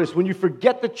purpose, when you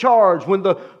forget the charge,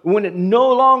 when it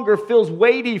no longer feels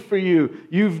weighty for you,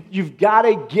 you've got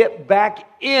to get back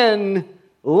in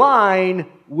line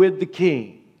with the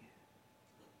King.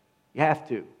 You have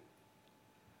to.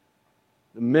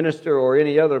 The minister or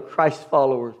any other Christ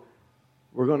followers,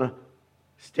 we're going to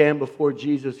stand before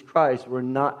Jesus Christ. We're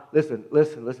not, listen.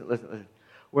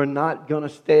 We're not going to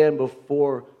stand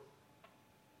before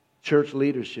church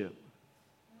leadership.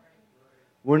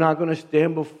 We're not going to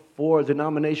stand before a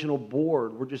denominational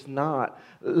board. We're just not.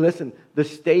 Listen, the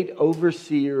state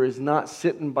overseer is not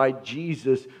sitting by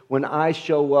Jesus when I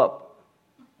show up.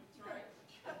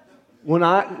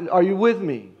 Are you with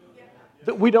me?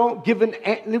 That we don't give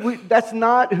that's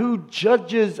not who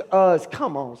judges us.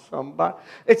 Come on, somebody.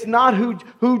 It's not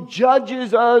who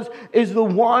judges us is the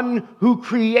one who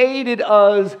created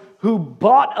us, who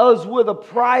bought us with a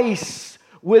price,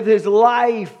 with his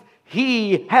life.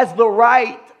 He has the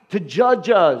right to judge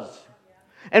us.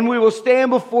 And we will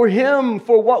stand before him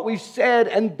for what we've said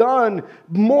and done.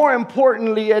 More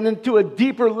importantly, and into a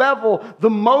deeper level, the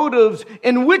motives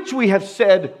in which we have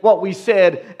said what we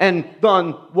said and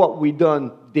done what we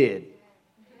did.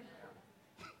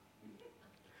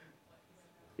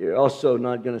 You're also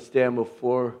not going to stand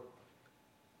before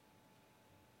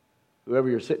whoever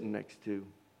you're sitting next to.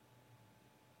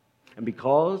 And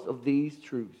because of these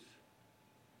truths,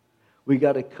 we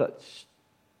got to cut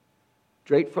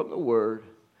straight from the Word.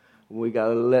 We got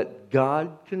to let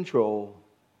God control.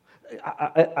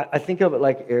 I think of it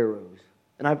like arrows.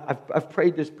 And I've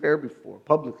prayed this prayer before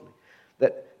publicly.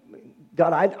 That,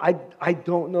 God, I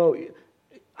don't know.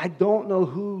 I don't know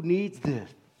who needs this.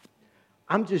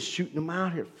 I'm just shooting them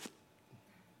out here.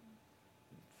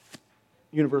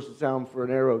 Universal sound for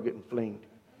an arrow getting flinged.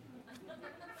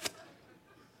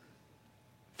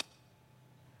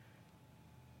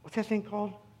 What's that thing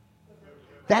called?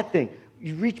 That thing.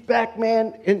 You reach back,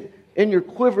 man, in your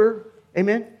quiver,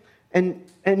 amen, and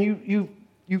you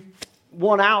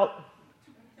won out.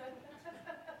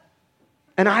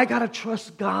 And I got to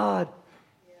trust God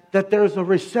that there's a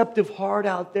receptive heart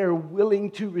out there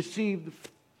willing to receive.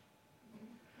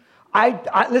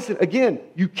 Listen, again,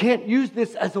 you can't use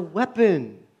this as a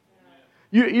weapon.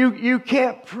 You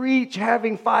can't preach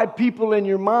having 5 people in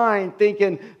your mind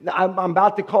thinking, I'm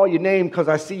about to call your name because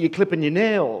I see you clipping your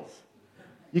nails.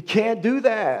 You can't do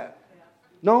that.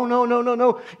 No.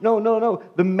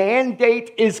 The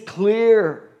mandate is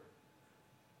clear.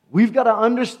 We've got to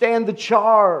understand the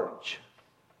charge.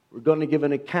 We're going to give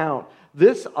an account.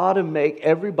 This ought to make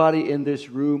everybody in this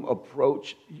room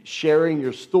approach sharing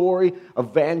your story,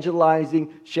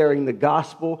 evangelizing, sharing the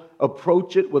gospel,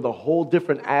 approach it with a whole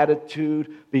different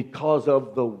attitude because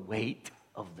of the weight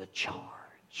of the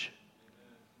charge.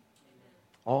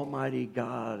 Almighty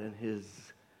God and His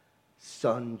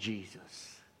Son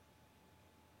Jesus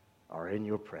are in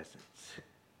your presence.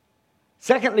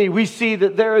 Secondly, we see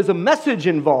that there is a message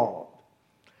involved.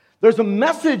 There's a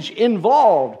message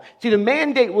involved. See, the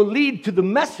mandate will lead to the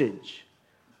message.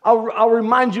 I'll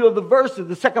remind you of the verses.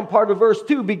 The second part of verse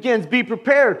 2 begins, be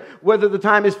prepared, whether the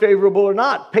time is favorable or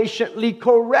not. Patiently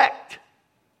correct.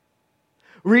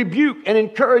 Rebuke and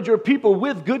encourage your people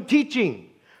with good teaching.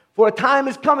 For a time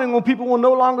is coming when people will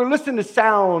no longer listen to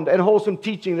sound and wholesome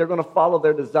teaching. They're going to follow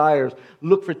their desires.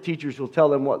 Look for teachers who will tell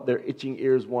them what their itching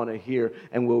ears want to hear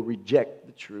and will reject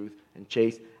the truth and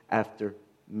chase after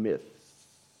myths.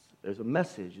 There's a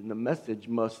message, and the message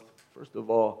must, first of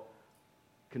all,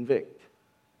 convict.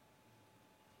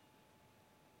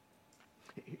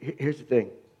 Here's the thing.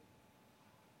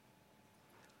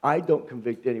 I don't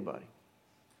convict anybody.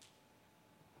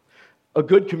 A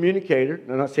good communicator,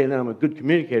 and I'm not saying that I'm a good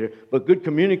communicator, but good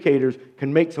communicators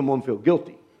can make someone feel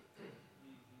guilty.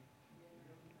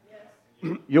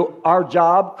 Our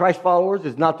job, Christ followers,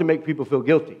 is not to make people feel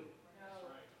guilty.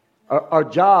 Our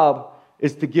job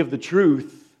is to give the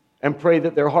truth and pray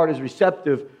that their heart is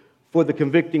receptive for the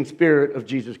convicting spirit of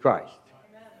Jesus Christ.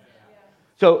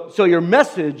 So your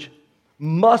message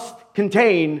must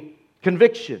contain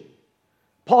conviction.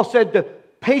 Paul said to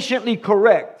patiently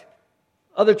correct.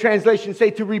 Other translations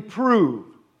say to reprove.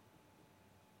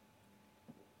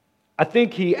 I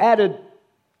think he added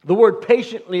the word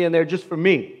patiently in there just for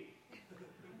me.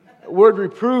 The word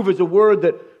reprove is a word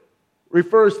that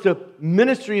refers to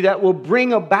ministry that will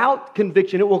bring about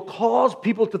conviction. It will cause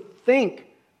people to think.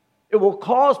 It will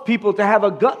cause people to have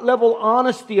a gut level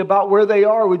honesty about where they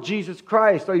are with Jesus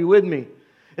Christ. Are you with me?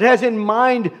 It has in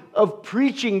mind of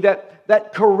preaching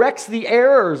that corrects the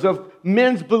errors of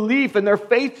men's belief and their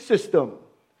faith system.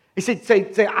 He said,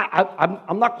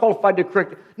 I'm not qualified to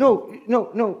correct it. No.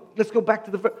 Let's go back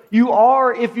to the verse. You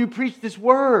are if you preach this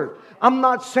word. I'm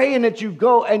not saying that you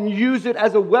go and use it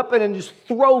as a weapon and just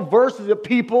throw verses at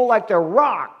people like they're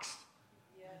rocks.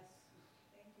 Yes.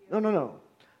 Thank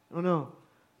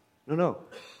you. No.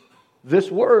 This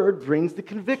word brings the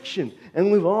conviction.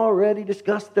 And we've already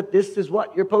discussed that this is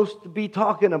what you're supposed to be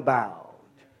talking about.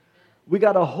 We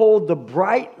got to hold the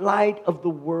bright light of the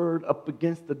word up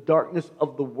against the darkness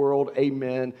of the world.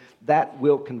 Amen. That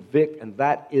will convict, and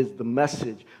that is the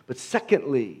message. But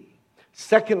secondly,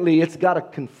 it's got to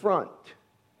confront.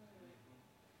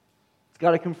 It's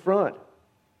got to confront.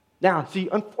 Now, see,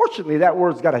 unfortunately, that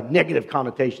word's got a negative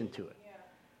connotation to it.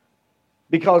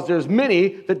 Because there's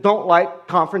many that don't like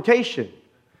confrontation.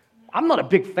 I'm not a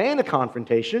big fan of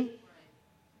confrontation.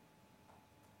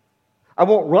 I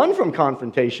won't run from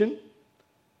confrontation.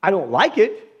 I don't like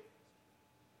it.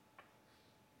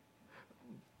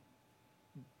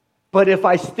 But if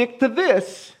I stick to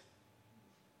this,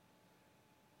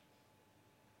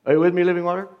 are you with me, Living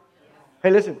Water? Hey,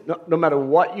 listen, no matter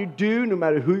what you do, no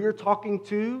matter who you're talking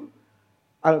to,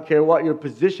 I don't care what your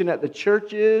position at the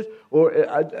church is, or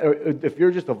if you're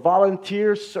just a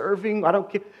volunteer serving, I don't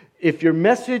care. If your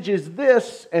message is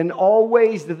this and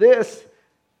always this,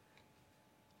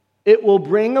 it will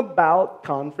bring about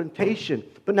confrontation.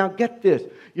 But now get this.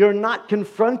 You're not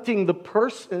confronting the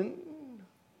person.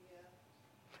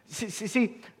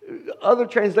 See, other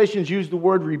translations use the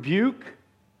word rebuke.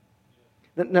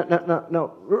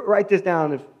 No. Write this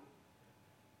down.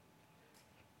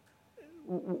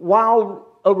 While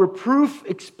a reproof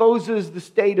exposes the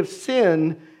state of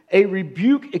sin, a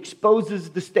rebuke exposes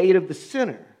the state of the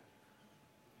sinner.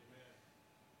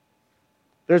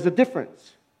 There's a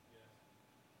difference.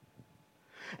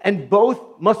 And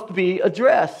both must be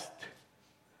addressed.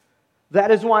 That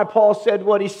is why Paul said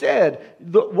what he said.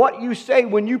 What you say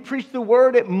when you preach the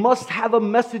word, it must have a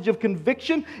message of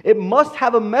conviction. It must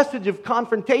have a message of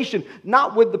confrontation,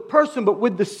 not with the person, but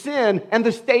with the sin and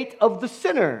the state of the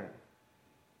sinner.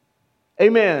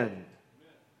 Amen.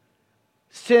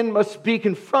 Sin must be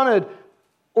confronted,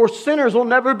 or sinners will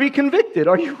never be convicted.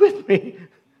 Are you with me?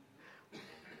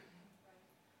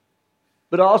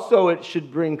 But also it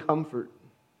should bring comfort.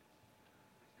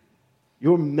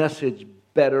 Your message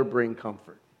better bring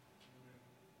comfort.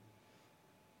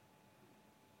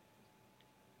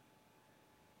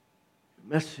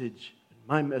 Message,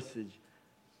 my message,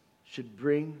 should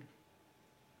bring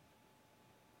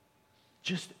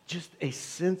just a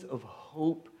sense of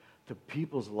hope to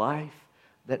people's life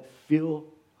that feel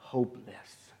hopeless.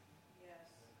 Yes.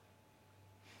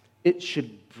 It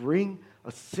should bring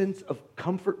a sense of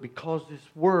comfort because this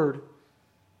word,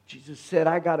 Jesus said,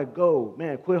 I got to go.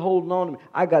 Man, quit holding on to me.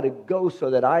 I got to go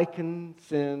so that I can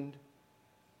send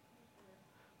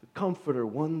the comforter,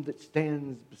 one that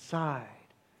stands beside,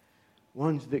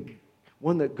 one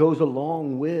that goes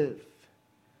along with.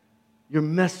 Your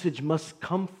message must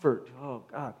comfort. Oh,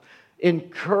 God.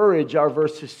 Encourage, our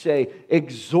verses say.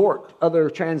 Exhort, other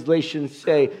translations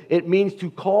say. It means to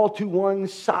call to one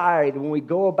side when we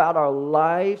go about our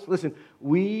lives. Listen,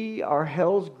 we are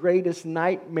hell's greatest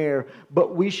nightmare,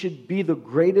 but we should be the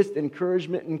greatest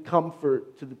encouragement and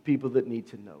comfort to the people that need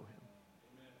to know Him.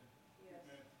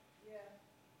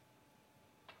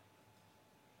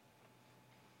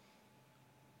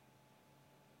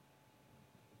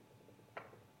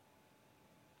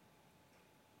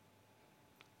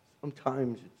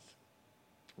 Sometimes it's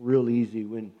real easy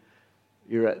when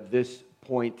you're at this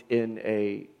point in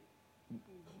a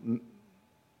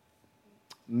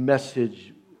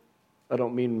message. I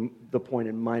don't mean the point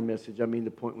in my message. I mean the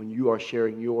point when you are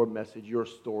sharing your message, your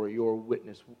story, your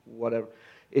witness, whatever.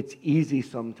 It's easy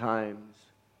sometimes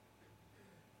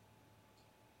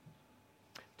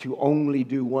to only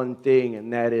do one thing,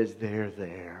 and that is they're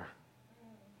there.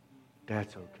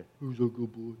 That's okay. Who's a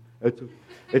good boy?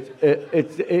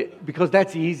 Because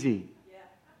that's easy.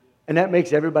 And that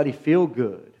makes everybody feel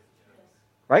good.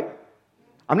 Right?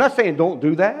 I'm not saying don't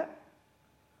do that.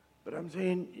 But I'm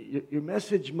saying your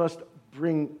message must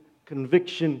bring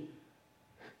conviction.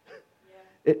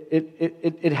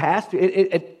 It has to.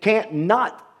 It can't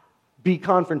not be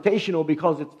confrontational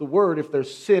because it's the word if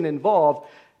there's sin involved.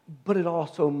 But it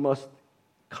also must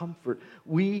comfort.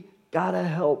 We got to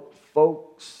help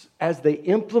folks as they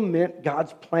implement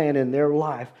God's plan in their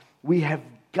life. We have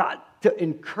got to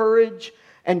encourage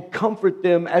and comfort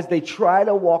them as they try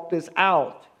to walk this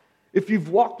out. If you've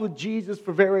walked with Jesus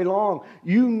for very long,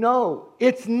 you know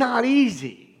it's not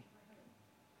easy.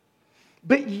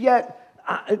 But yet,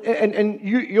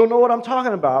 you'll know what I'm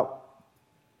talking about.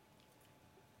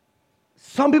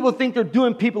 Some people think they're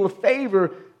doing people a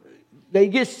favor. They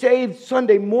get saved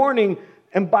Sunday morning,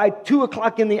 and by 2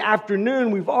 o'clock in the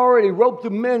afternoon, we've already roped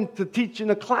them in to teach in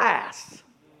a class.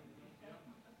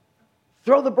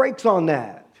 Throw the brakes on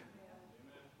that.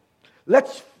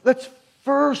 Let's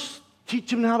first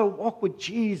teach them how to walk with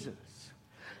Jesus.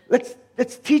 Let's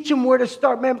teach them where to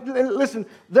start. Man, listen,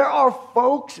 there are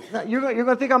folks, you're going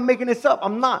to think I'm making this up.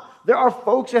 I'm not. There are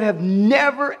folks that have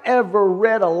never, ever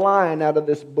read a line out of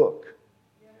this book.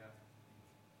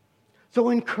 So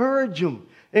encourage them.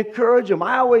 Encourage them.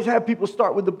 I always have people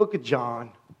start with the book of John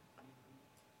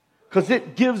because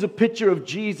it gives a picture of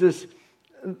Jesus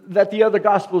that the other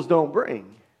Gospels don't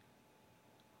bring.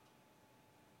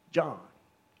 John.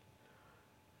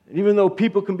 And even though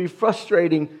people can be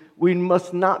frustrating, we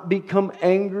must not become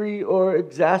angry or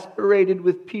exasperated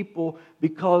with people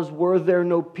because were there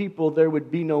no people, there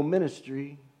would be no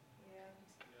ministry.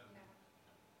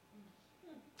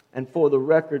 And for the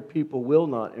record, people will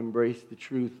not embrace the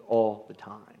truth all the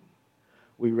time.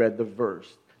 We read the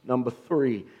verse. Number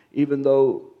 3, even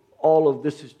though all of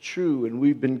this is true and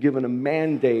we've been given a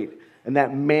mandate, and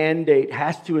that mandate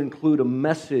has to include a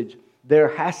message, there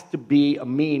has to be a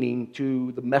meaning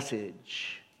to the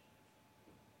message.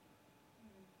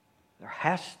 There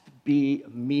has to be a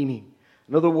meaning.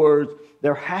 In other words,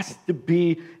 there has to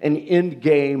be an end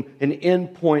game, an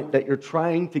end point that you're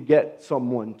trying to get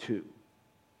someone to.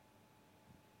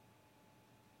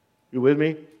 You with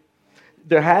me?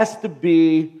 There has to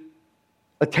be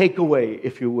a takeaway,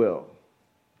 if you will.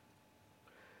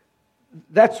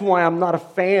 That's why I'm not a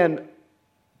fan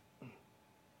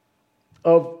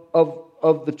of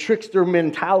the trickster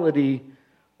mentality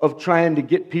of trying to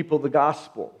get people the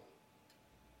gospel.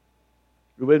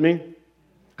 You with me?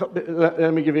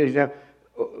 Let me give you an example.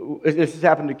 This has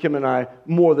happened to Kim and I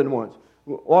more than once.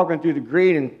 We're walking through the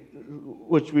green,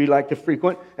 which we like to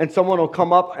frequent, and someone will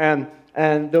come up and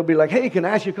they'll be like, hey, can I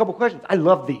ask you a couple questions? I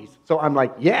love these. So I'm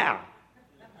like, yeah.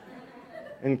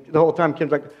 And the whole time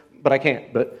Kim's like, but I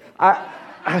can't. But I'm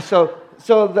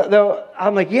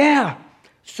like, yeah.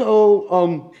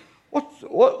 So what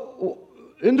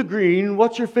in the green?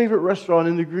 What's your favorite restaurant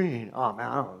in the green? Oh man,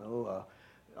 I don't know.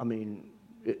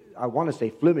 I want to say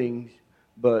Fleming's,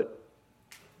 but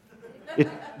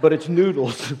it's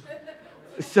noodles.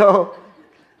 So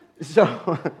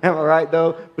am I right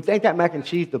though? But ain't that mac and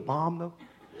cheese the bomb though?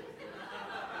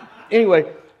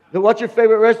 Anyway. What's your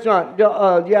favorite restaurant?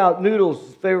 Yeah,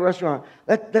 noodles, favorite restaurant.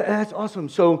 That's awesome.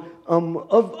 So,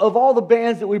 of all the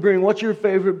bands that we bring, what's your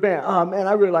favorite band? Oh, man,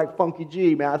 I really like Funky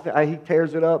G, man. He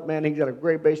tears it up, man. He's got a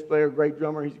great bass player, great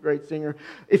drummer. He's a great singer.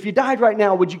 If you died right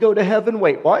now, would you go to heaven?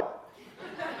 Wait, what?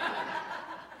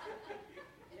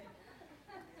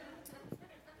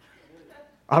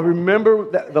 I remember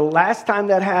the last time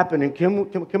that happened, and Kim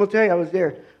will tell you I was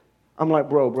there. I'm like,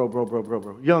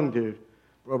 bro, young dude.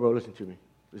 Bro, listen to me.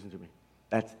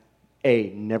 That's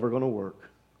never going to work.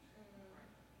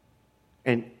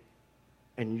 And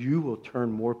you will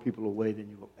turn more people away than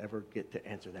you will ever get to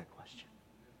answer that question.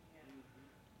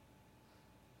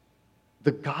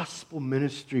 The gospel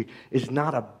ministry is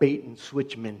not a bait and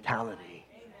switch mentality.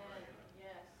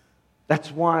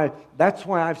 That's why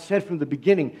I've said from the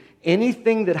beginning,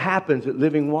 anything that happens at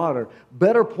Living Water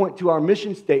better point to our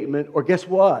mission statement, or guess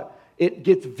what? It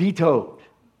gets vetoed.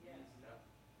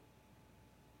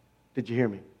 Did you hear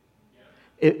me?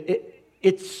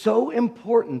 It's so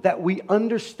important that we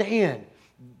understand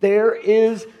there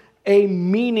is a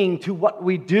meaning to what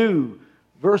we do.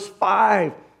 Verse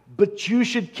 5, but you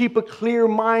should keep a clear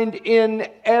mind in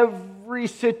every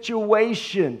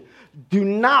situation. Do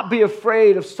not be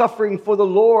afraid of suffering for the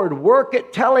Lord. Work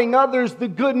at telling others the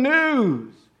good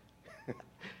news.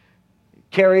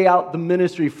 carry out the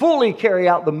ministry, fully carry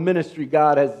out the ministry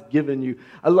God has given you.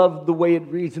 I love the way it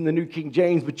reads in the New King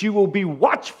James, but you will be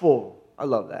watchful. I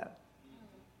love that.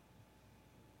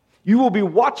 You will be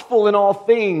watchful in all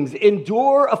things,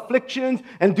 endure afflictions,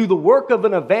 and do the work of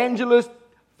an evangelist,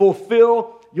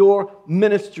 fulfill your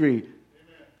ministry.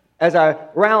 Amen. As I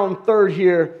round third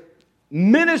here,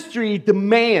 ministry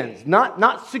demands,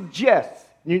 not suggests.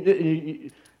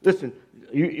 Listen,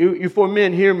 you four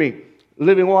men, hear me.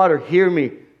 Living Water, hear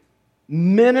me.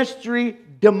 Ministry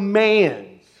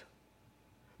demands.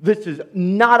 This is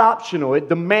not optional. It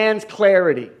demands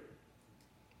clarity.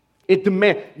 It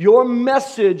demands. Your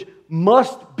message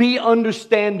must be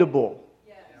understandable.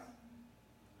 Yes.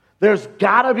 There's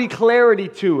got to be clarity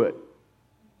to it.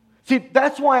 See,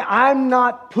 that's why I'm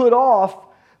not put off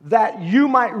that you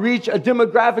might reach a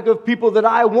demographic of people that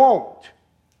I won't.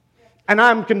 And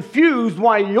I'm confused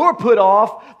why you're put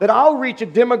off that I'll reach a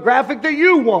demographic that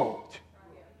you won't.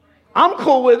 I'm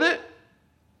cool with it.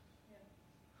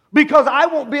 Because I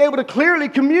won't be able to clearly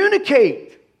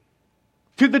communicate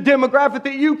to the demographic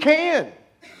that you can.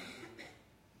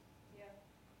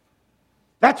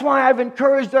 That's why I've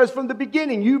encouraged us from the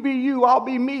beginning. You be you, I'll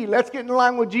be me. Let's get in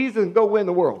line with Jesus and go win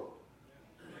the world.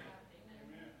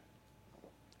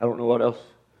 I don't know what else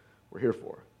we're here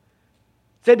for.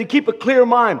 Said to keep a clear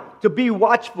mind, to be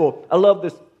watchful. I love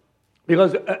this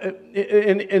because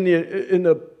in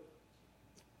the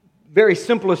very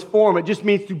simplest form, it just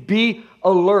means to be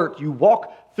alert. You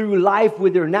walk through life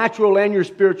with your natural and your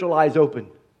spiritual eyes open.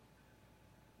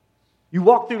 You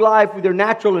walk through life with your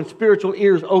natural and spiritual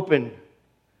ears open.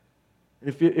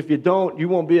 And if you don't, you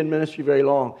won't be in ministry very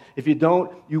long. If you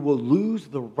don't, you will lose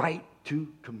the right to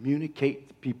communicate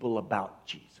to people about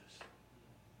Jesus.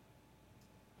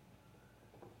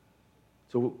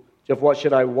 So, Jeff, what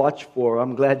should I watch for?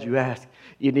 I'm glad you asked.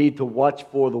 You need to watch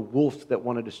for the wolves that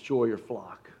want to destroy your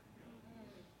flock.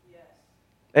 Yes.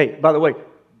 Hey, by the way,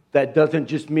 that doesn't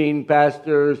just mean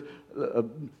pastors,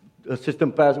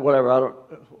 assistant pastors,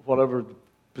 whatever the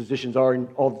positions are in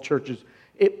all the churches.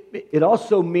 It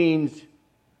also means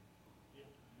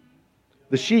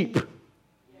the sheep.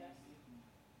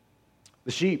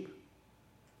 The sheep.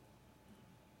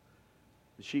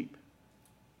 The sheep.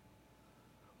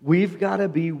 We've got to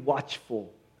be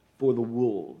watchful for the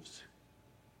wolves.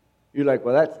 You're like,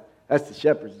 well, that's the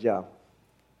shepherd's job.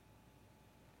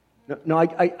 No,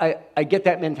 I get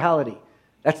that mentality.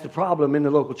 That's the problem in the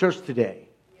local church today.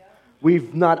 Yeah.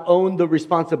 We've not owned the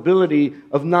responsibility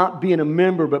of not being a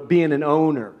member, but being an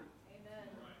owner. Amen.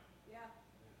 Yeah.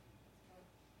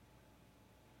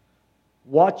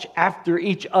 Watch after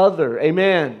each other.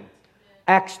 Amen.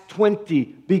 Acts 20,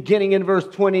 beginning in verse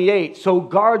 28. So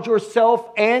guard yourself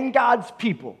and God's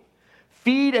people.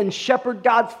 Feed and shepherd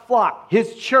God's flock,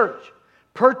 His church,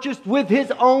 purchased with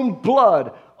His own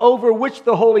blood, over which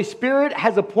the Holy Spirit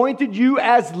has appointed you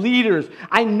as leaders.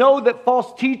 I know that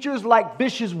false teachers like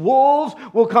vicious wolves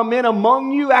will come in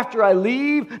among you after I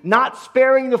leave, not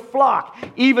sparing the flock.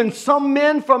 Even some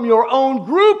men from your own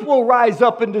group will rise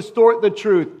up and distort the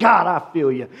truth. God, I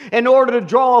feel you. In order to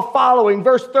draw a following,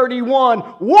 verse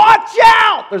 31, watch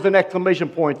out! There's an exclamation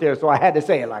point there, so I had to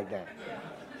say it like that.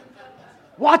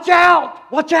 Watch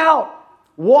out! Watch out!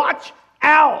 Watch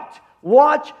out!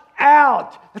 Watch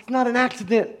out. That's not an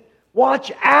accident.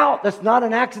 Watch out. That's not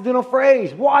an accidental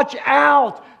phrase. Watch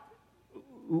out.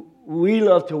 We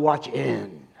love to watch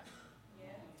in.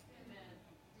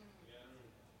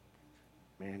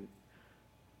 Man,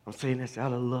 I'm saying this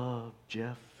out of love,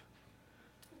 Jeff.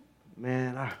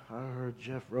 Man, I heard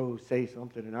Jeff Rose say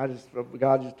something, and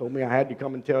God just told me I had to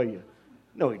come and tell you.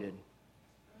 No, He didn't.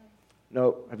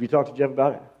 No. Have you talked to Jeff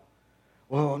about it?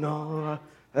 Well, no,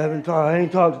 I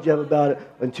ain't talked to Jeff about it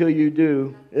until you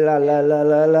do. La, la, la,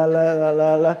 la, la, la,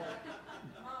 la, la.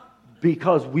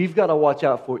 Because we've got to watch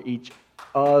out for each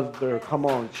other. Come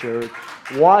on, church.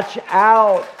 Watch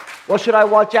out. What should I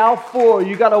watch out for?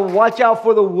 You got to watch out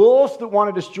for the wolves that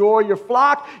want to destroy your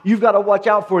flock. You've got to watch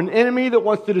out for an enemy that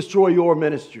wants to destroy your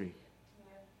ministry.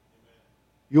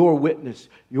 Your witness,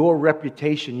 your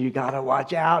reputation. You got to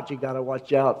watch out. You got to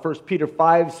watch out. 1 Peter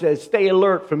 5 says, stay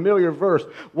alert, familiar verse.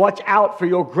 Watch out for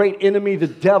your great enemy, the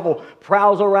devil.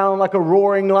 Prowls around like a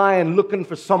roaring lion looking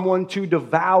for someone to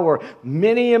devour.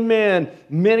 Many a men,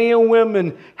 many a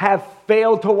women have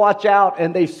failed to watch out,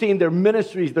 and they've seen their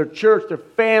ministries, their church, their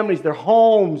families, their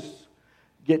homes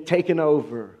get taken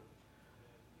over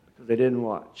because they didn't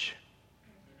watch.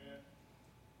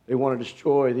 They want to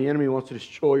destroy. The enemy wants to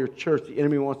destroy your church. The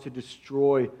enemy wants to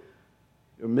destroy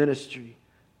your ministry.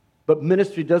 But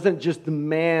ministry doesn't just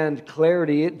demand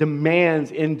clarity. It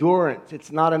demands endurance. It's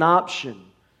not an option.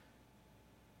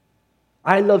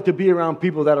 I love to be around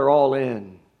people that are all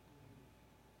in.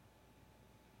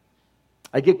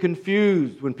 I get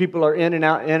confused when people are in and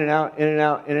out, in and out, in and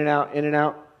out, in and out, in and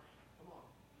out.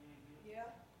 Yeah.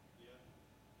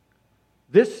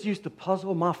 This used to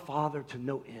puzzle my father to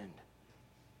no end.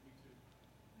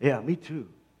 Yeah, me too.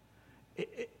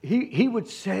 He would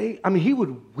say, he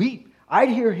would weep. I'd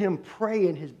hear him pray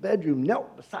in his bedroom,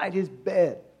 knelt beside his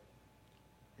bed.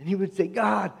 And he would say,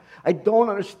 God, I don't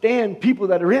understand people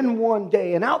that are in one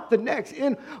day and out the next.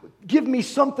 Give me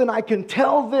something I can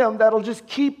tell them that'll just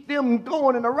keep them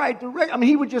going in the right direction.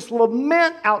 He would just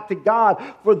lament out to God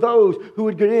for those who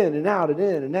would get in and out and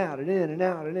in and out and in and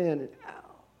out and in and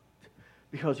out.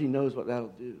 Because he knows what that'll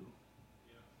do.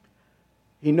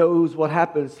 He knows what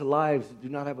happens to lives that do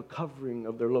not have a covering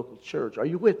of their local church. Are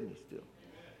you with me still?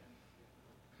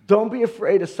 Don't be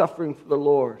afraid of suffering for the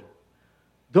Lord.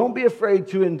 Don't be afraid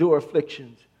to endure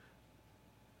afflictions.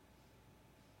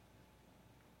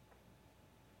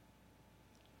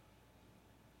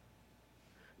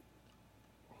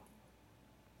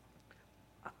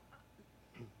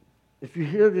 If you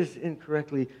hear this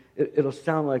incorrectly, it'll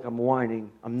sound like I'm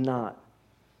whining. I'm not.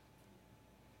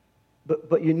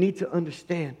 But you need to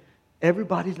understand,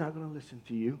 everybody's not going to listen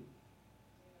to you.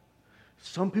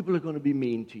 Some people are going to be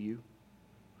mean to you.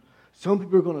 Some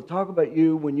people are going to talk about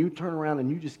you when you turn around and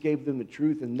you just gave them the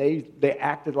truth and they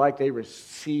acted like they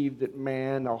received it,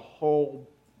 man, a whole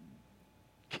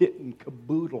kit and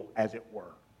caboodle, as it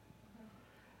were.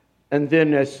 And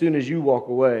then as soon as you walk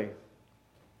away,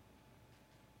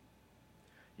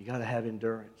 you got to have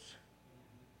endurance.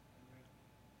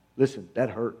 Listen, that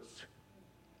hurts.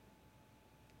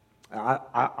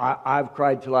 I've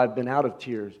cried till I've been out of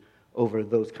tears over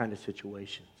those kind of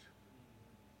situations.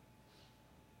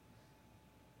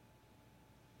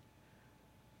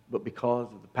 But because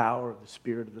of the power of the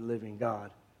Spirit of the living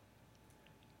God,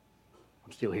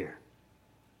 I'm still here.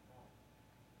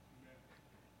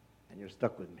 And you're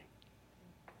stuck with me.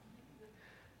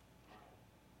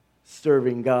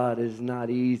 Serving God is not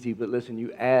easy, but listen,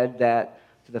 you add that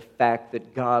to the fact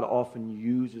that God often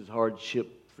uses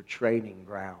hardship for training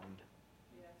ground.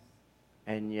 Yes.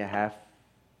 And you have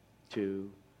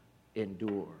to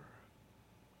endure.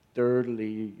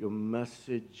 Thirdly, your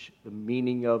message, the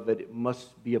meaning of it, it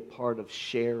must be a part of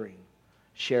sharing.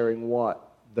 Sharing what?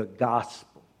 The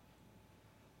gospel.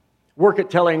 Work at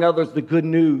telling others the good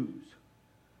news.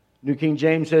 New King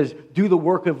James says, do the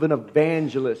work of an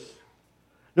evangelist.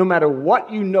 No matter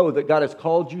what you know that God has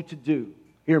called you to do,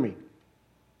 hear me,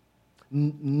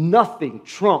 nothing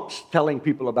trumps telling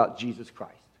people about Jesus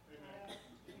Christ.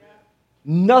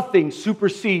 Nothing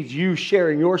supersedes you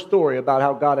sharing your story about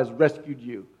how God has rescued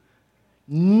you.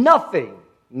 Nothing.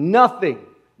 Not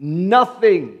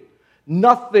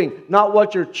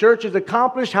what your church has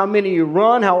accomplished, how many you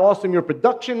run, how awesome your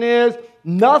production is.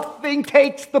 Nothing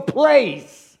takes the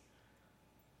place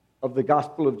of the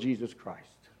gospel of Jesus Christ.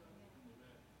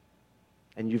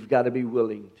 And you've got to be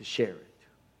willing to share it.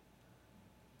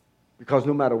 Because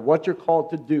no matter what you're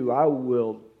called to do, I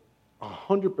will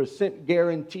 100%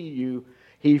 guarantee you,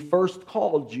 He first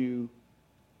called you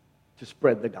to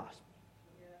spread the gospel.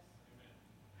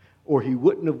 Or He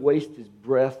wouldn't have wasted His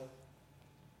breath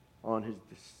on His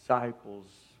disciples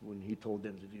when He told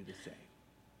them to do the same.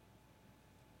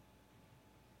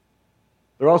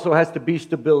 There also has to be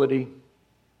stability.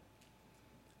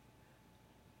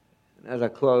 And as I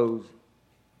close,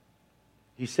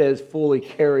 He says, fully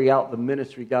carry out the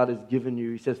ministry God has given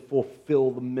you. He says,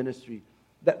 fulfill the ministry.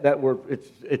 That word,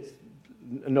 it's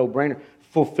a no-brainer.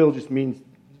 Fulfill just means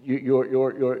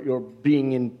you're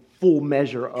being in full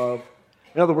measure of.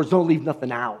 In other words, don't leave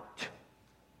nothing out.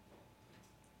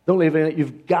 Don't leave it.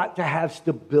 You've got to have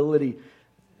stability.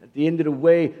 At the end of the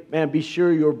way, man, be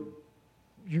sure you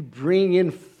bring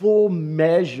in full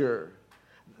measure.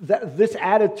 This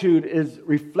attitude is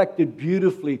reflected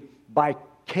beautifully by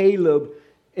Caleb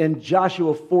in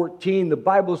Joshua 14. The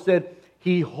Bible said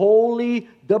he wholly,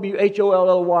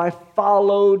 W-H-O-L-L-Y,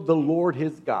 followed the Lord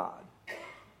his God.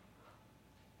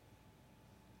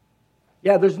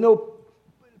 Yeah, there's no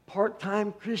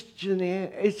part-time Christian.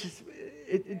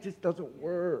 It just doesn't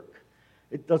work.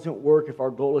 It doesn't work if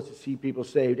our goal is to see people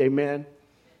saved. Amen?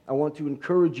 I want to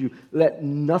encourage you. Let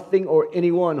nothing or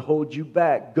anyone hold you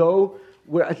back. Go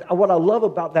where. What I love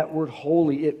about that word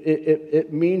 "holy,"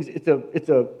 it means it's a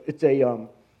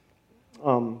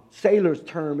sailor's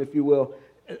term, if you will.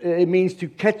 It means to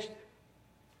catch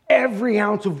every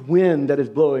ounce of wind that is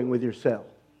blowing with your sail.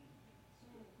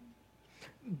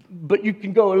 But you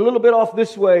can go a little bit off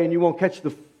this way and you won't catch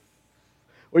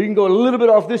or you can go a little bit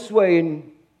off this way and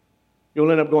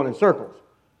you'll end up going in circles.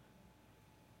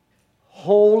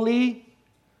 Wholly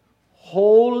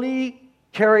wholly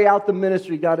carry out the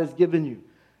ministry God has given you.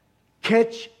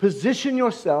 Position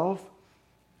yourself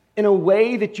in a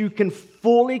way that you can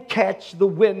fully catch the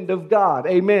wind of God.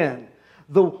 Amen.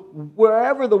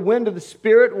 Wherever the wind of the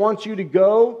Spirit wants you to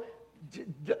go,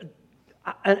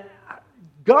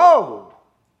 go.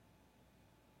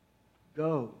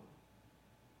 Go.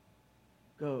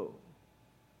 Go.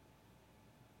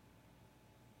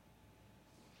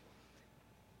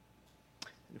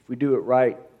 If we do it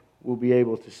right, we'll be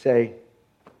able to say,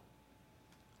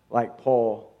 like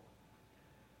Paul,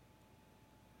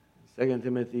 2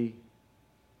 Timothy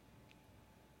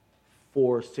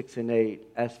 4, 6, and 8,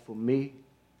 as for me,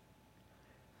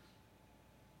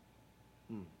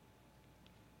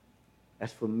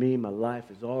 my life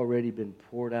has already been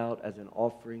poured out as an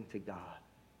offering to God.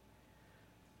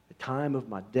 The time of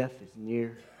my death is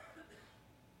near,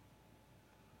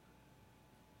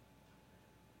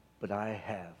 but I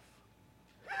have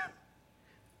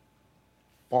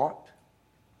fought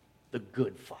the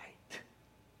good fight.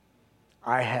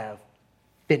 I have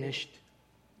finished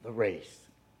the race.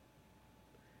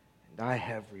 And I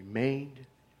have remained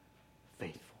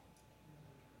faithful.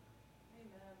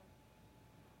 Amen.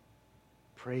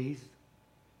 Praise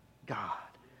God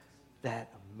that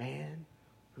a man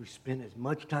who spent as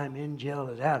much time in jail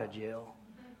as out of jail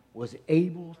was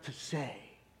able to say,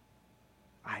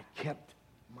 I kept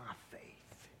my faith.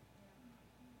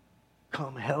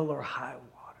 Come hell or high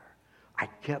water, I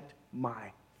kept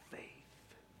my faith.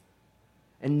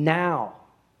 And now,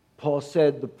 Paul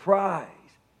said, the prize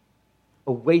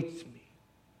awaits me,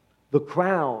 the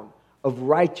crown of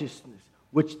righteousness,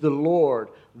 which the Lord,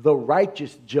 the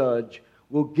righteous judge,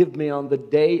 will give me on the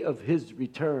day of his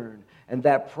return. And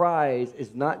that prize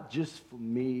is not just for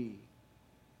me,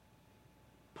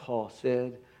 Paul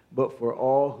said, but for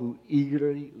all who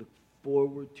eagerly look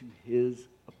forward to his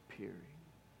appearing.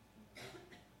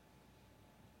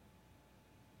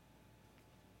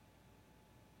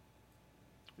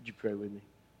 Would you pray with me?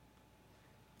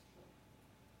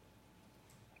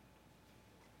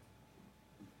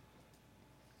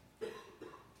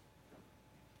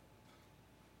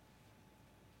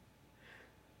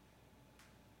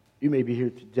 You may be here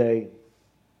today,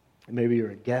 and maybe you're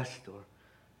a guest, or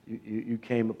you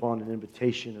came upon an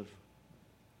invitation of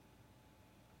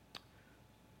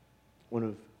one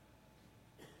of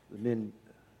the men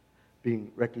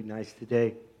being recognized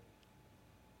today.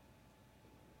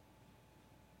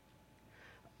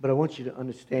 But I want you to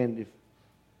understand,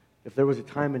 if there was a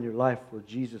time in your life where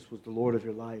Jesus was the Lord of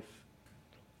your life,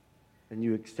 and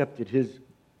you accepted his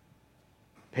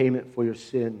payment for your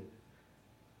sin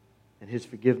and his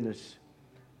forgiveness,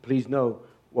 please know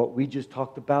what we just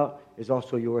talked about is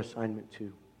also your assignment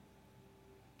too.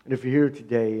 And if you're here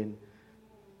today and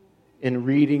in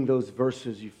reading those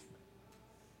verses,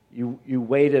 you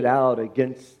weighed it out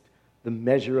against the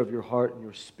measure of your heart and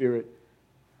your spirit,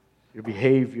 your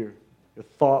behavior, your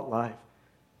thought life,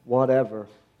 whatever.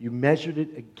 You measured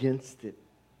it against it.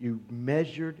 You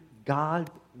measured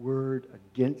God's word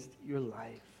against your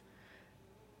life.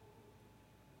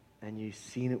 And you've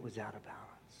seen it was out of balance.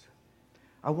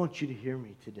 I want you to hear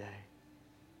me today.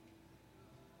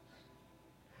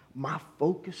 My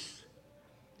focus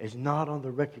is not on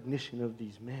the recognition of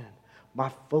these men.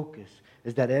 My focus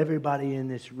is that everybody in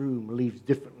this room leaves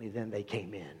differently than they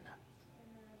came in.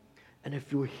 And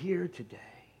if you're here today,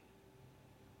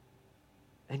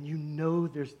 and you know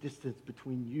there's distance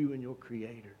between you and your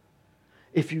Creator,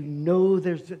 if you know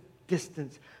there's a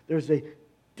distance, there's a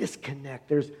disconnect,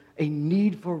 there's a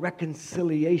need for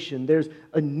reconciliation, there's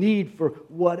a need for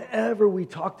whatever we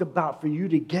talked about for you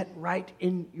to get right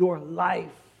in your life,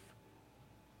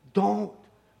 don't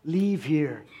leave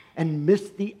here and miss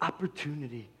the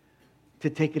opportunity to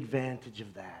take advantage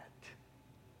of that.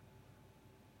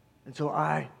 And so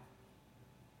I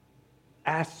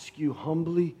ask you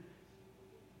humbly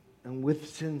and with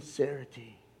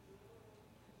sincerity,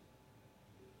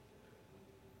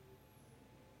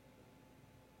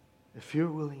 if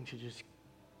you're willing to just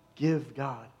give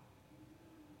God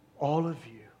all of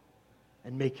you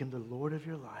and make him the Lord of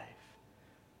your life,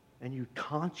 and you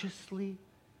consciously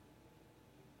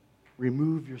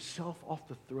remove yourself off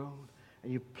the throne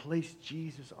and you place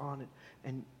Jesus on it,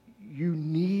 and you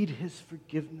need his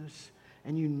forgiveness,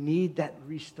 and you need that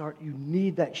restart, you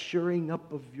need that shoring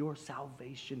up of your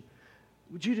salvation,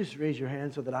 would you just raise your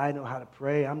hand so that I know how to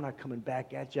pray? I'm not coming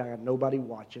back at you. I got nobody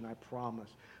watching, I promise.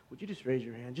 Would you just raise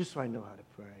your hand just so I know how to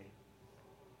pray?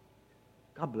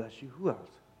 God bless you. Who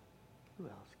else? Who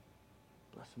else?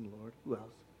 Bless him, Lord. Who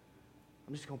else?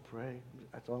 I'm just going to pray.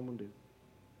 That's all I'm going to do.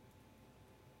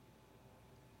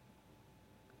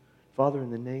 Father,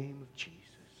 in the name of Jesus,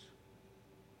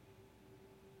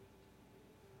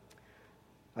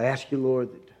 I ask you,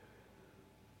 Lord, that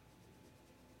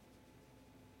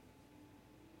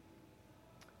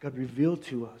God, reveal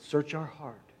to us, search our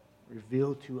heart,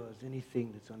 reveal to us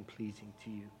anything that's unpleasing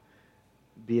to you,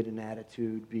 be it an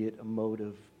attitude, be it a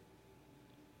motive.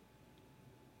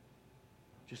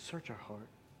 Just search our heart.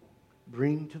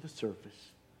 Bring to the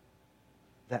surface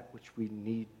that which we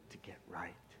need to get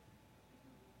right.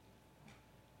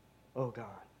 Oh God,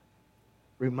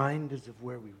 remind us of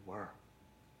where we were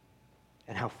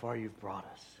and how far you've brought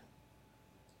us.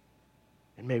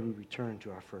 And may we return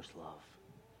to our first love.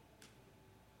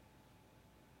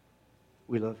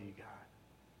 We love you, God.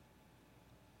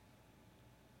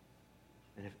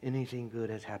 And if anything good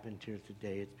has happened here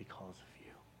today, it's because of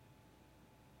you.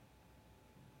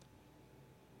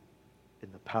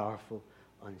 In the powerful,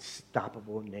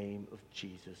 unstoppable name of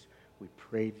Jesus, we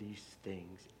pray these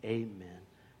things. Amen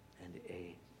and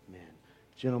amen.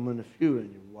 Gentlemen, if you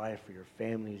and your wife or your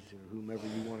families or whomever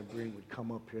you want to bring would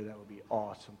come up here, that would be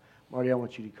awesome. Marty, I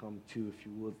want you to come too, if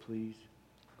you would, please.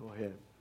 Go ahead.